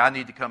and you say, I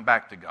need to come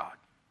back to God.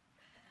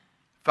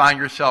 Find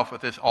yourself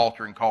at this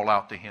altar and call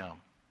out to Him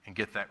and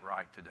get that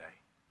right today.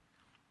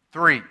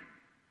 3,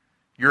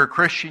 you're a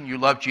Christian, you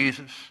love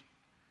Jesus.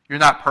 You're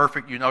not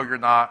perfect, you know you're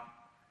not.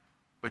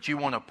 But you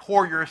want to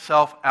pour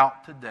yourself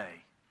out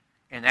today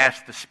and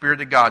ask the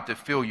Spirit of God to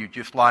fill you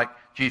just like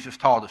Jesus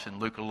taught us in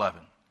Luke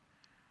 11.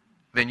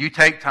 Then you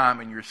take time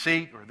in your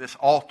seat or this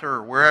altar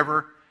or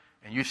wherever,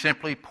 and you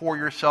simply pour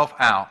yourself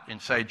out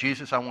and say,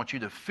 Jesus, I want you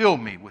to fill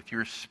me with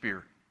your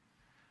Spirit.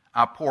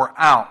 I pour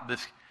out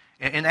this,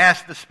 and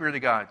ask the Spirit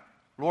of God,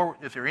 Lord,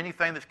 is there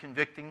anything that's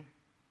convicting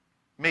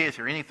me? Is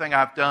there anything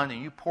I've done?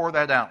 And you pour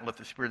that out and let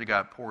the Spirit of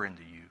God pour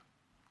into you.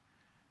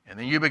 And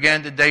then you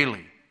begin to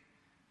daily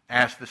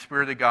ask the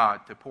Spirit of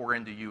God to pour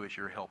into you as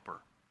your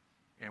helper.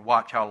 And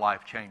watch how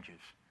life changes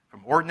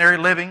from ordinary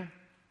living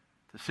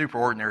to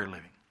superordinary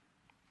living.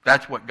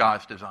 That's what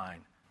God's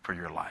designed for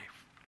your life.